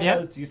definitely just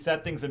because you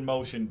set things in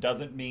motion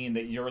doesn't mean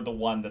that you're the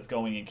one that's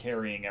going and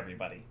carrying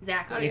everybody.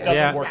 Exactly. It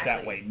doesn't work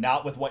that way.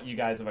 Not with what you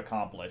guys have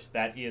accomplished.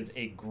 That is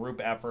a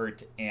group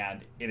effort,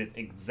 and it is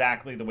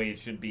exactly the way it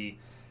should be.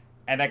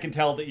 And I can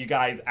tell that you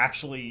guys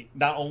actually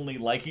not only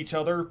like each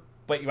other,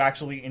 but you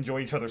actually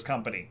enjoy each other's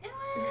company.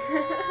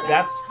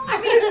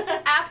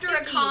 After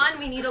a con,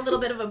 we need a little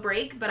bit of a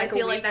break, but I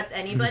feel like that's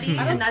anybody,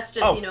 and that's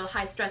just,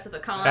 high stress of a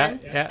con,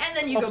 and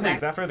then you go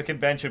back. After the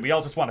convention, we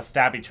all just want to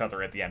stab each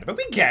other at the end of it.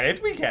 We get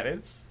it.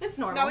 It's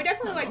normal. No, we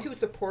definitely like to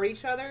support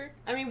each other.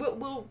 I mean,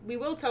 we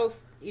will tell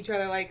each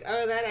other, like,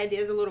 oh, that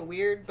idea is a little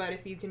weird, but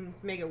if you can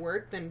make it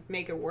work, then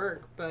make it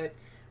work. But,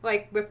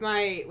 like, with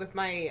my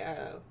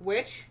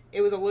witch,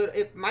 it was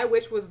my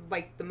witch was,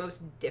 like, the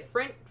most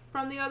different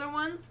from the other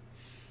ones.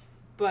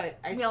 But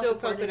I still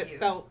felt that it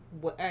felt.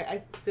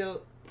 I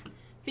still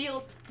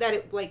feel that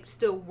it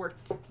still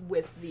worked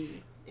with the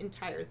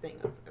entire thing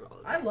of all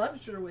of I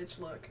loved your witch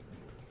look,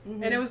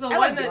 and it was the I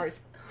one that.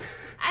 Yours.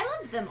 I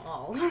loved them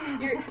all.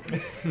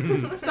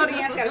 Snotty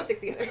ants gotta stick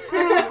together.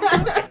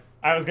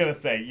 I was gonna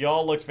say,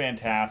 y'all looked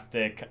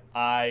fantastic.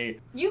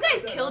 You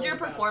guys killed your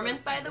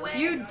performance, by the way.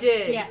 You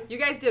did. Yes. You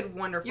guys did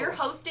wonderful. Your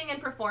hosting and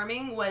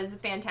performing was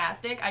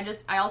fantastic.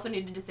 I also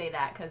needed to say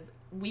that because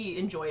we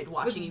enjoyed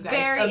watching you guys.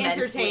 Very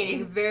immensely.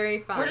 Entertaining, very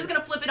fun. We're just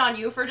gonna flip it on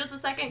you for just a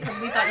second because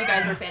we thought you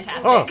guys were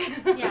fantastic. Oh.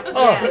 Yeah.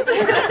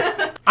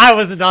 Yes. I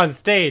wasn't on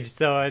stage,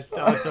 so I'm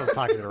still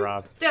talking to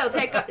Rob. Still,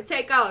 take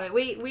all of it.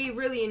 We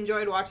really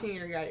enjoyed watching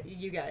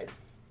you guys.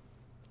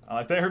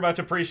 I very much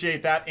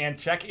appreciate that, and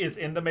check is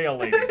in the mail,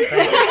 ladies.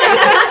 Thank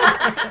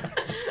you.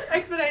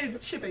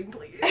 Expedited shipping,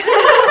 please.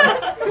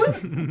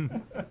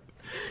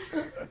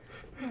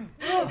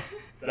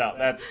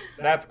 No,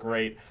 that's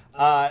great.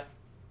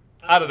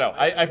 I don't know.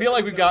 I feel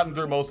like we've gotten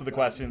through most of the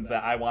questions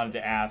that I wanted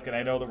to ask, and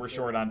I know that we're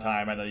short on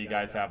time. I know you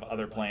guys have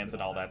other plans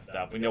and all that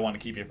stuff. We don't want to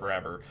keep you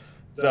forever.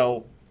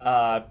 So,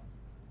 I'm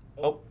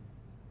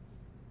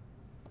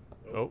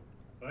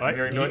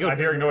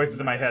hearing noises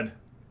in my head.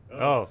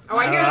 Oh,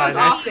 I hear those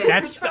often.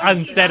 That's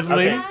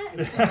unsettling.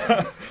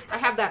 I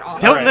have that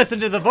often. Don't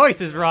listen to the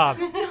voices, Rob.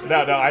 No,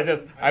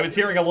 I was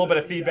hearing a little bit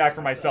of feedback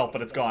from myself,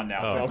 but it's gone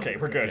now. So okay,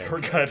 we're good.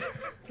 We're good.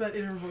 It's that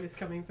inner voice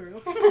coming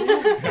through.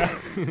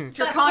 It's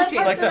your That's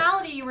conscience. the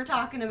personality you were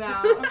talking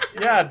about.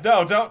 Yeah,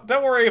 no,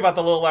 don't worry about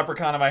the little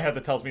leprechaun in my head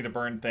that tells me to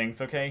burn things.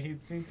 Okay,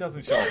 he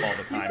doesn't show up all the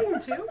You time. see them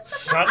too?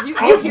 Shut You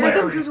up, hear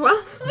Larry. them as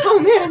well? Oh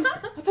man,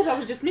 I thought that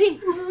was just me.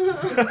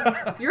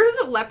 Yours is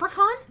a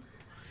leprechaun?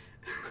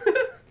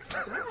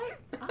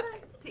 All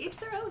right. To each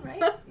their own,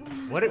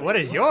 right? What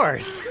is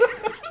yours?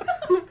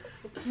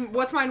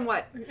 What's mine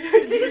what?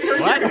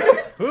 What?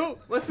 Who?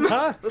 What's my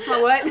Huh?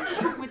 what?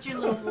 What's your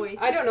little voice?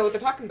 I don't know what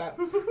they're talking about.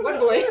 What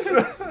voice?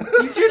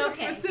 You just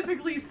okay.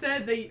 specifically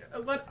said they.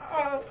 What?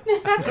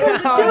 That's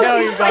Oh, no,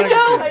 you you're psycho.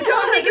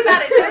 Don't think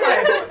about it too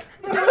hard.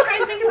 Don't try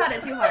and think about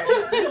it too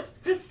hard.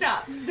 Just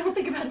stop. Just don't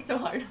think about it so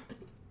hard.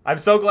 I'm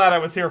so glad I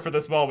was here for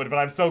this moment, but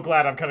I'm so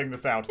glad I'm cutting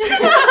this out.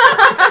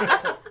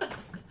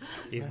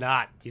 He's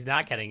not. He's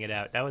not cutting it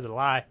out. That was a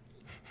lie.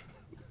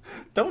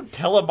 Don't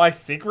tell him my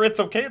secrets,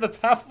 okay? That's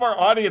half of our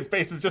audience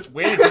base is just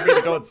waiting for me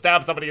to go and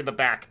stab somebody in the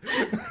back.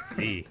 I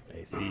see.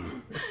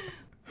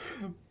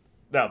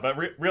 No, but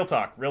real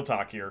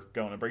talk here.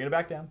 Going and bringing it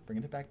back down.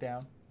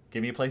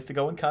 Give me a place to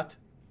go and cut.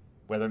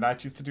 Whether or not I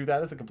choose to do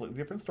that is a completely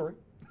different story.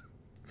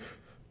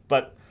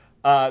 But,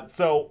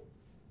 so,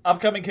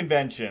 upcoming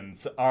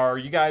conventions. Are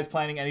you guys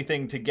planning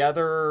anything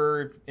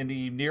together in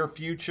the near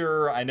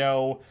future? I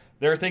know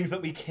there are things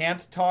that we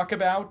can't talk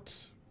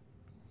about,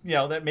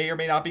 that may or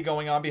may not be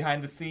going on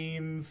behind the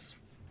scenes,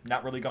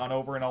 not really gone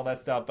over and all that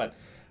stuff, but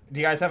do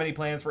you guys have any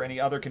plans for any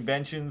other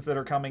conventions that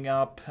are coming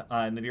up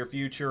in the near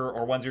future,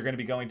 or ones you're going to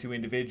be going to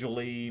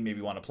individually?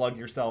 Maybe want to plug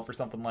yourself or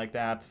something like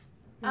that?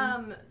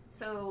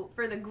 So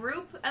for the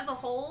group as a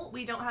whole,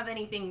 we don't have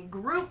anything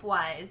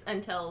group-wise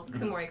until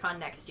KumoriCon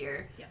next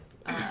year. Yeah.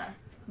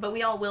 But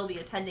we all will be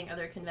attending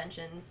other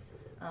conventions.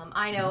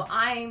 I know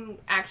I'm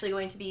actually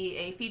going to be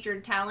a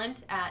featured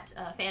talent at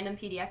Fandom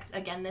PDX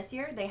again this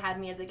year. They had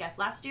me as a guest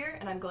last year,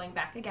 and I'm going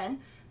back again.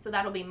 So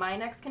that'll be my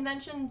next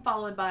convention,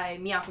 followed by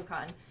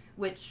MiyakuCon,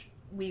 which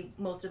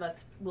most of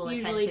us will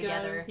Usually attend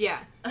together. Yeah.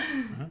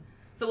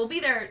 So we'll be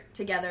there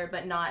together,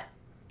 but not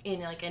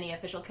in any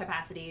official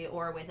capacity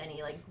or with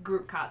any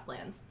group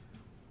cosplans.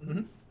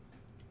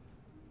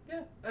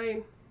 Yeah,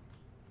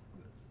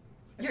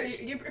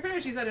 you pretty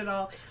much said it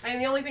all.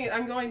 The only thing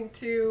I'm going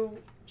to.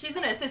 She's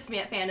going to assist me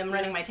at Fandom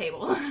running my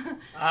table.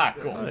 Ah,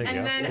 cool. There you And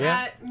go. then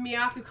Yeah. at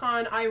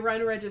MiyakuCon, I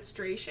run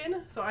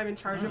registration, so I'm in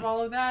charge of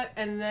all of that.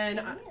 And then,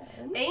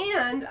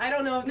 and I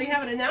don't know if they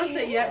haven't announced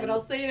it yet, but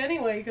I'll say it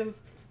anyway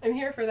because I'm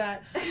here for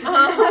that.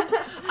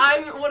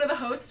 I'm one of the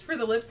hosts for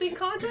the lip sync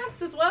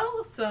contest as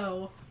well.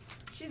 So,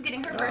 She's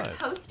getting her first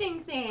hosting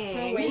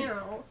thing.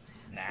 wow,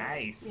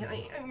 Nice. yeah,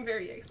 I'm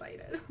very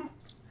excited.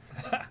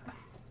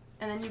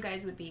 And then you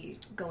guys would be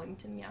going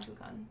to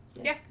MiyakuCon.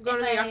 Yeah. Go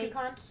to If I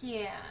MiyakuCon.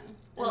 can.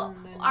 Well,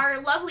 And then-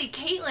 our lovely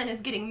Caitlin is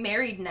getting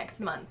married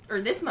next month.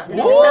 Or this month.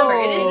 It's Whoa! December.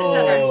 It is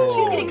December.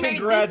 She's getting married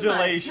this month.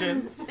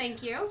 Congratulations.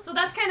 Thank you. So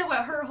that's kind of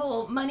what her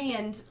whole money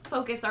and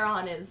focus are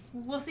on is.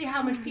 We'll see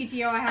how much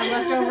PTO I have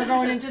left over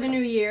going into the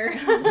new year.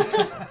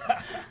 Oh,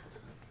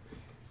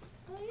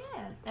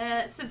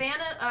 yeah.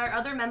 Savannah, our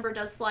other member,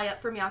 does fly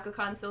up for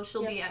MiyakuCon, so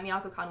she'll be at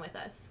MiyakuCon with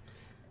us.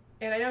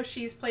 And I know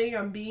she's planning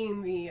on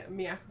being the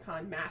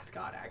MiyakuCon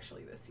mascot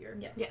actually this year.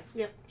 Yes.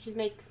 Yep. She's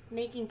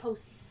making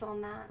posts on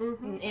that.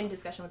 In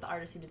discussion with the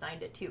artist who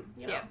designed it, too.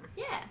 So, Yeah.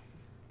 yeah.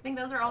 I think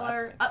those are all That's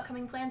our fantastic.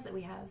 upcoming plans that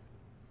we have.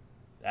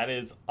 That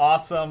is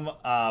awesome.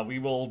 We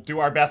will do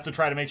our best to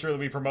try to make sure that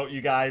we promote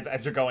you guys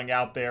as you're going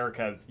out there,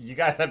 because you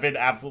guys have been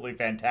absolutely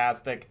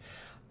fantastic.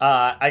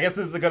 I guess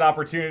this is a good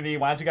opportunity.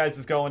 Why don't you guys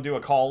just go and do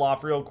a call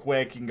off real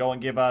quick. You can go and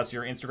give us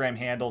your Instagram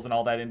handles and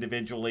all that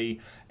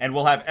individually, and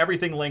we'll have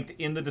everything linked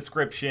in the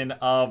description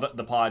of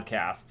the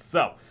podcast.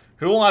 So,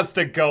 who wants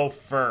to go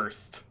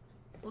first?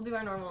 We'll do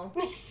our normal.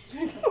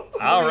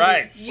 All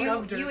right. You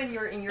and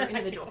your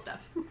individual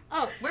stuff.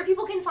 Oh, Where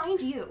people can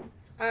find you.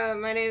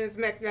 my name is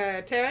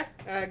Tara.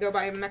 Go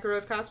by Mecha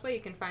Rose Cosplay.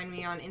 You can find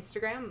me on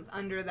Instagram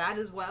under that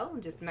as well.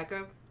 Just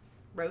Mecha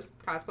Rose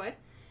Cosplay.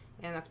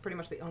 And that's pretty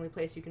much the only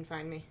place you can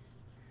find me.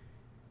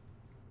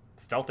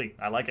 Stealthy.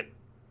 I like it.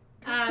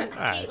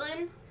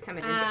 Caitlin. I'm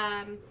a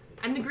ninja.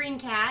 I'm the green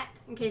cat,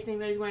 in case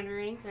anybody's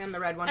wondering. I'm the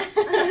red one.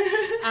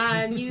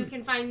 You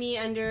can find me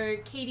under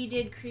Katie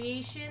Did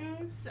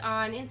Creations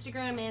on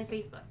Instagram and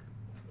Facebook.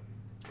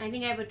 I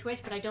think I have a Twitch,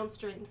 but I don't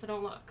stream, so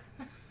don't look.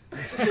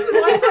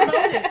 Why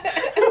promote it?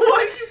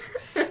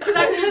 Because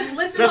I'm just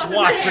listening. Just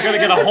watch. They're going to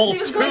get a whole She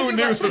was 2 going through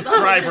new what she's on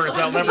subscribers. social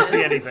They'll never see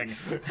media. anything.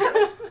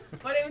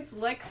 My name is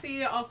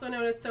Lexi, also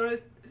known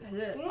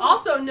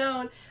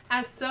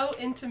as So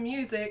Into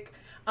Music.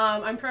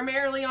 I'm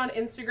primarily on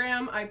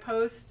Instagram. I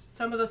post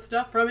some of the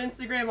stuff from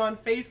Instagram on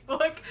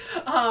Facebook,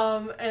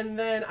 and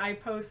then I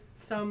post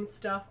some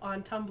stuff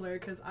on Tumblr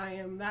because I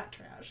am that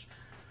trash.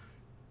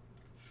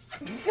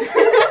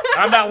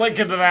 I'm not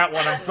linking to that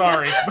one. I'm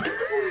sorry.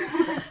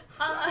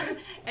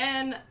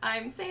 And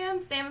I'm Sam,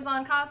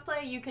 Samazon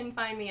Cosplay. You can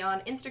find me on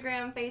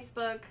Instagram,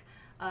 Facebook,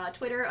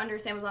 Twitter under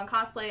Samazon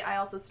Cosplay. I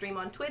also stream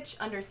on Twitch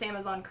under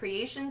Samazon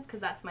Creations because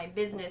that's my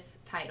business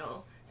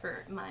title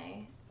for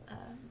my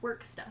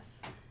work stuff.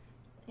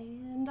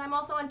 And I'm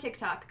also on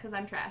TikTok because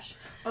I'm trash.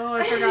 Oh,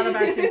 I forgot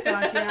about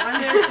TikTok. Yeah,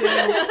 I'm there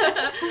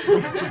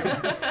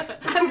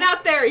too. I'm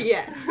not there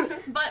yet.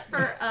 But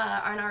for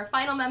our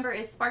final member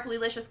is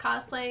Sparklylicious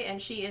Cosplay,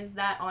 and she is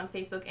that on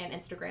Facebook and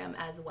Instagram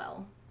as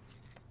well.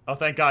 Oh,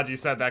 thank God you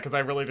said that, because I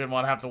really didn't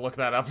want to have to look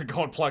that up and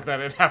go and plug that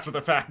in after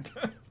the fact.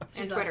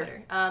 Is on Twitter.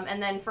 Twitter.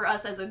 And then for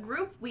us as a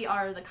group, we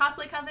are the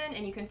Cosplay Coven,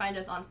 and you can find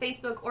us on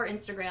Facebook or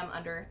Instagram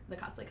under the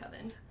Cosplay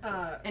Coven.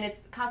 And it's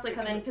Cosplay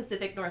Coven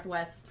Pacific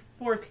Northwest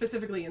For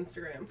specifically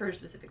Instagram. for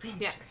specifically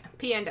Instagram. Yeah,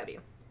 PNW.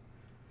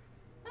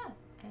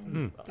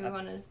 And do we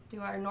want to do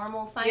our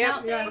normal sign Yep,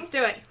 out thing? let's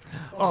do it.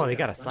 Oh, they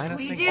got a sign up.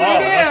 We thing? do. Oh,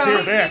 let's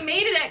hear this. We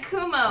made it at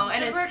Kumo,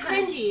 and it's We're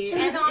cringy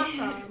and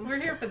awesome. We're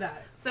here for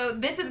that. So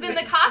this has been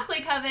the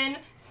Cosplay Coven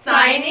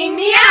signing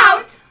me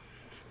out.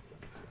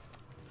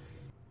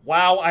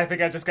 Wow, I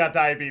think I just got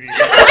diabetes.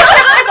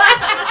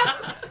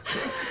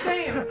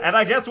 Same. And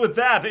I guess with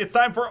that, it's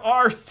time for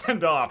our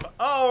send-off.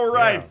 All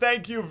right, Yeah.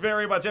 Thank you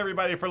very much,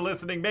 everybody, for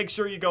listening. Make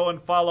sure you go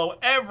and follow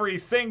every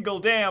single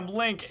damn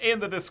link in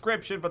the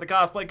description for the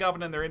Cosplay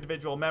Coven and their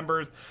individual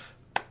members.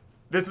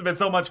 This has been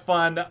so much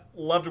fun.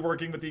 Loved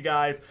working with you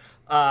guys.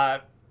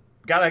 Gotta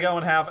go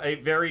and have a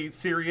very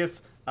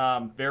serious,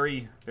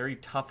 very, very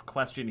tough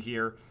question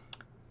here.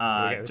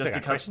 Okay, we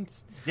got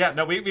questions? Yeah,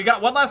 no, we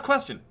got one last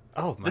question.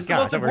 Oh my This is god, the I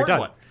most thought we were important done.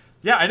 one.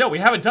 Yeah, I know. We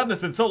haven't done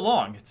this in so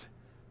long.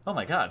 Oh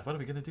my god, what are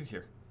we gonna do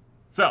here?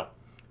 So,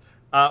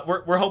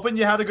 we're hoping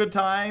you had a good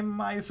time.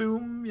 I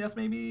assume. Yes,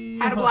 maybe.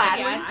 Had a blast.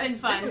 Yeah, it's been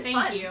fun. This is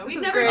Thank fun. you. We've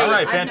is never great. done- All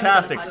right, I've never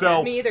fantastic. done a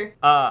So, Me either.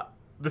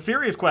 the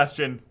serious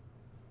question: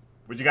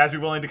 would you guys be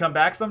willing to come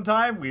back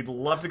sometime? We'd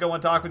love to go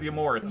and talk with you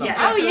more at some Yes.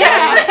 point. Oh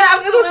yeah,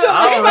 this was so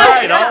much All fun.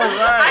 right, all I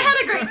right. had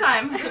a great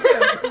time.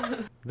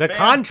 The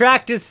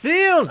contract is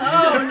sealed.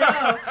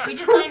 We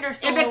just signed our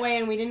soul it's- away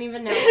and we didn't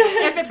even know.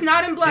 If it's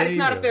not in blood, it's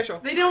not Damn. official.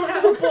 They don't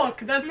have a book.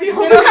 That's the They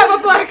only. don't have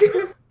a book.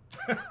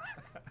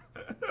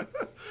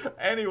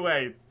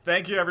 Anyway,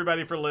 thank you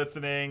everybody for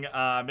listening.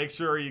 Make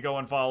sure you go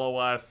and follow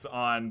us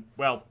on,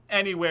 well,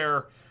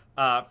 anywhere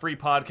free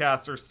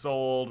podcasts are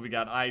sold. We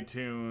got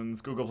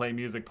iTunes, Google Play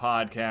Music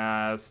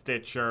Podcast,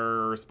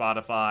 Stitcher,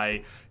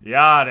 Spotify,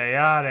 yada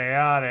yada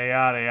yada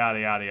yada yada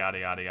yada yada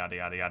yada yada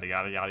yada yada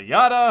yada yada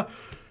yada.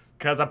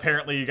 Because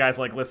apparently you guys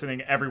like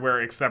listening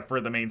everywhere except for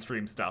the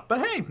mainstream stuff.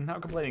 But hey,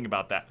 not complaining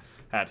about that.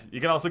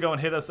 You can also go and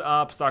hit us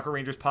up,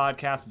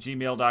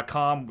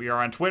 soccerrangerspodcast@gmail.com. We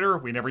are on Twitter.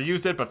 We never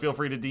use it, but feel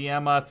free to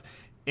DM us.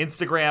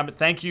 Instagram,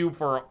 thank you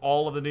for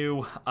all of the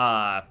new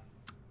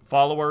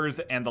followers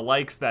and the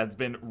likes. That's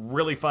been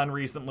really fun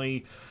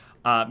recently.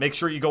 Make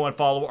sure you go and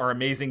follow our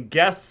amazing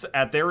guests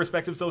at their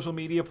respective social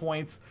media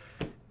points.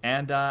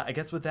 And I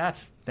guess with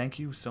that, thank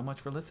you so much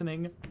for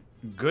listening.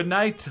 Good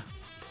night.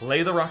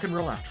 Play the rock and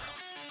roll outro.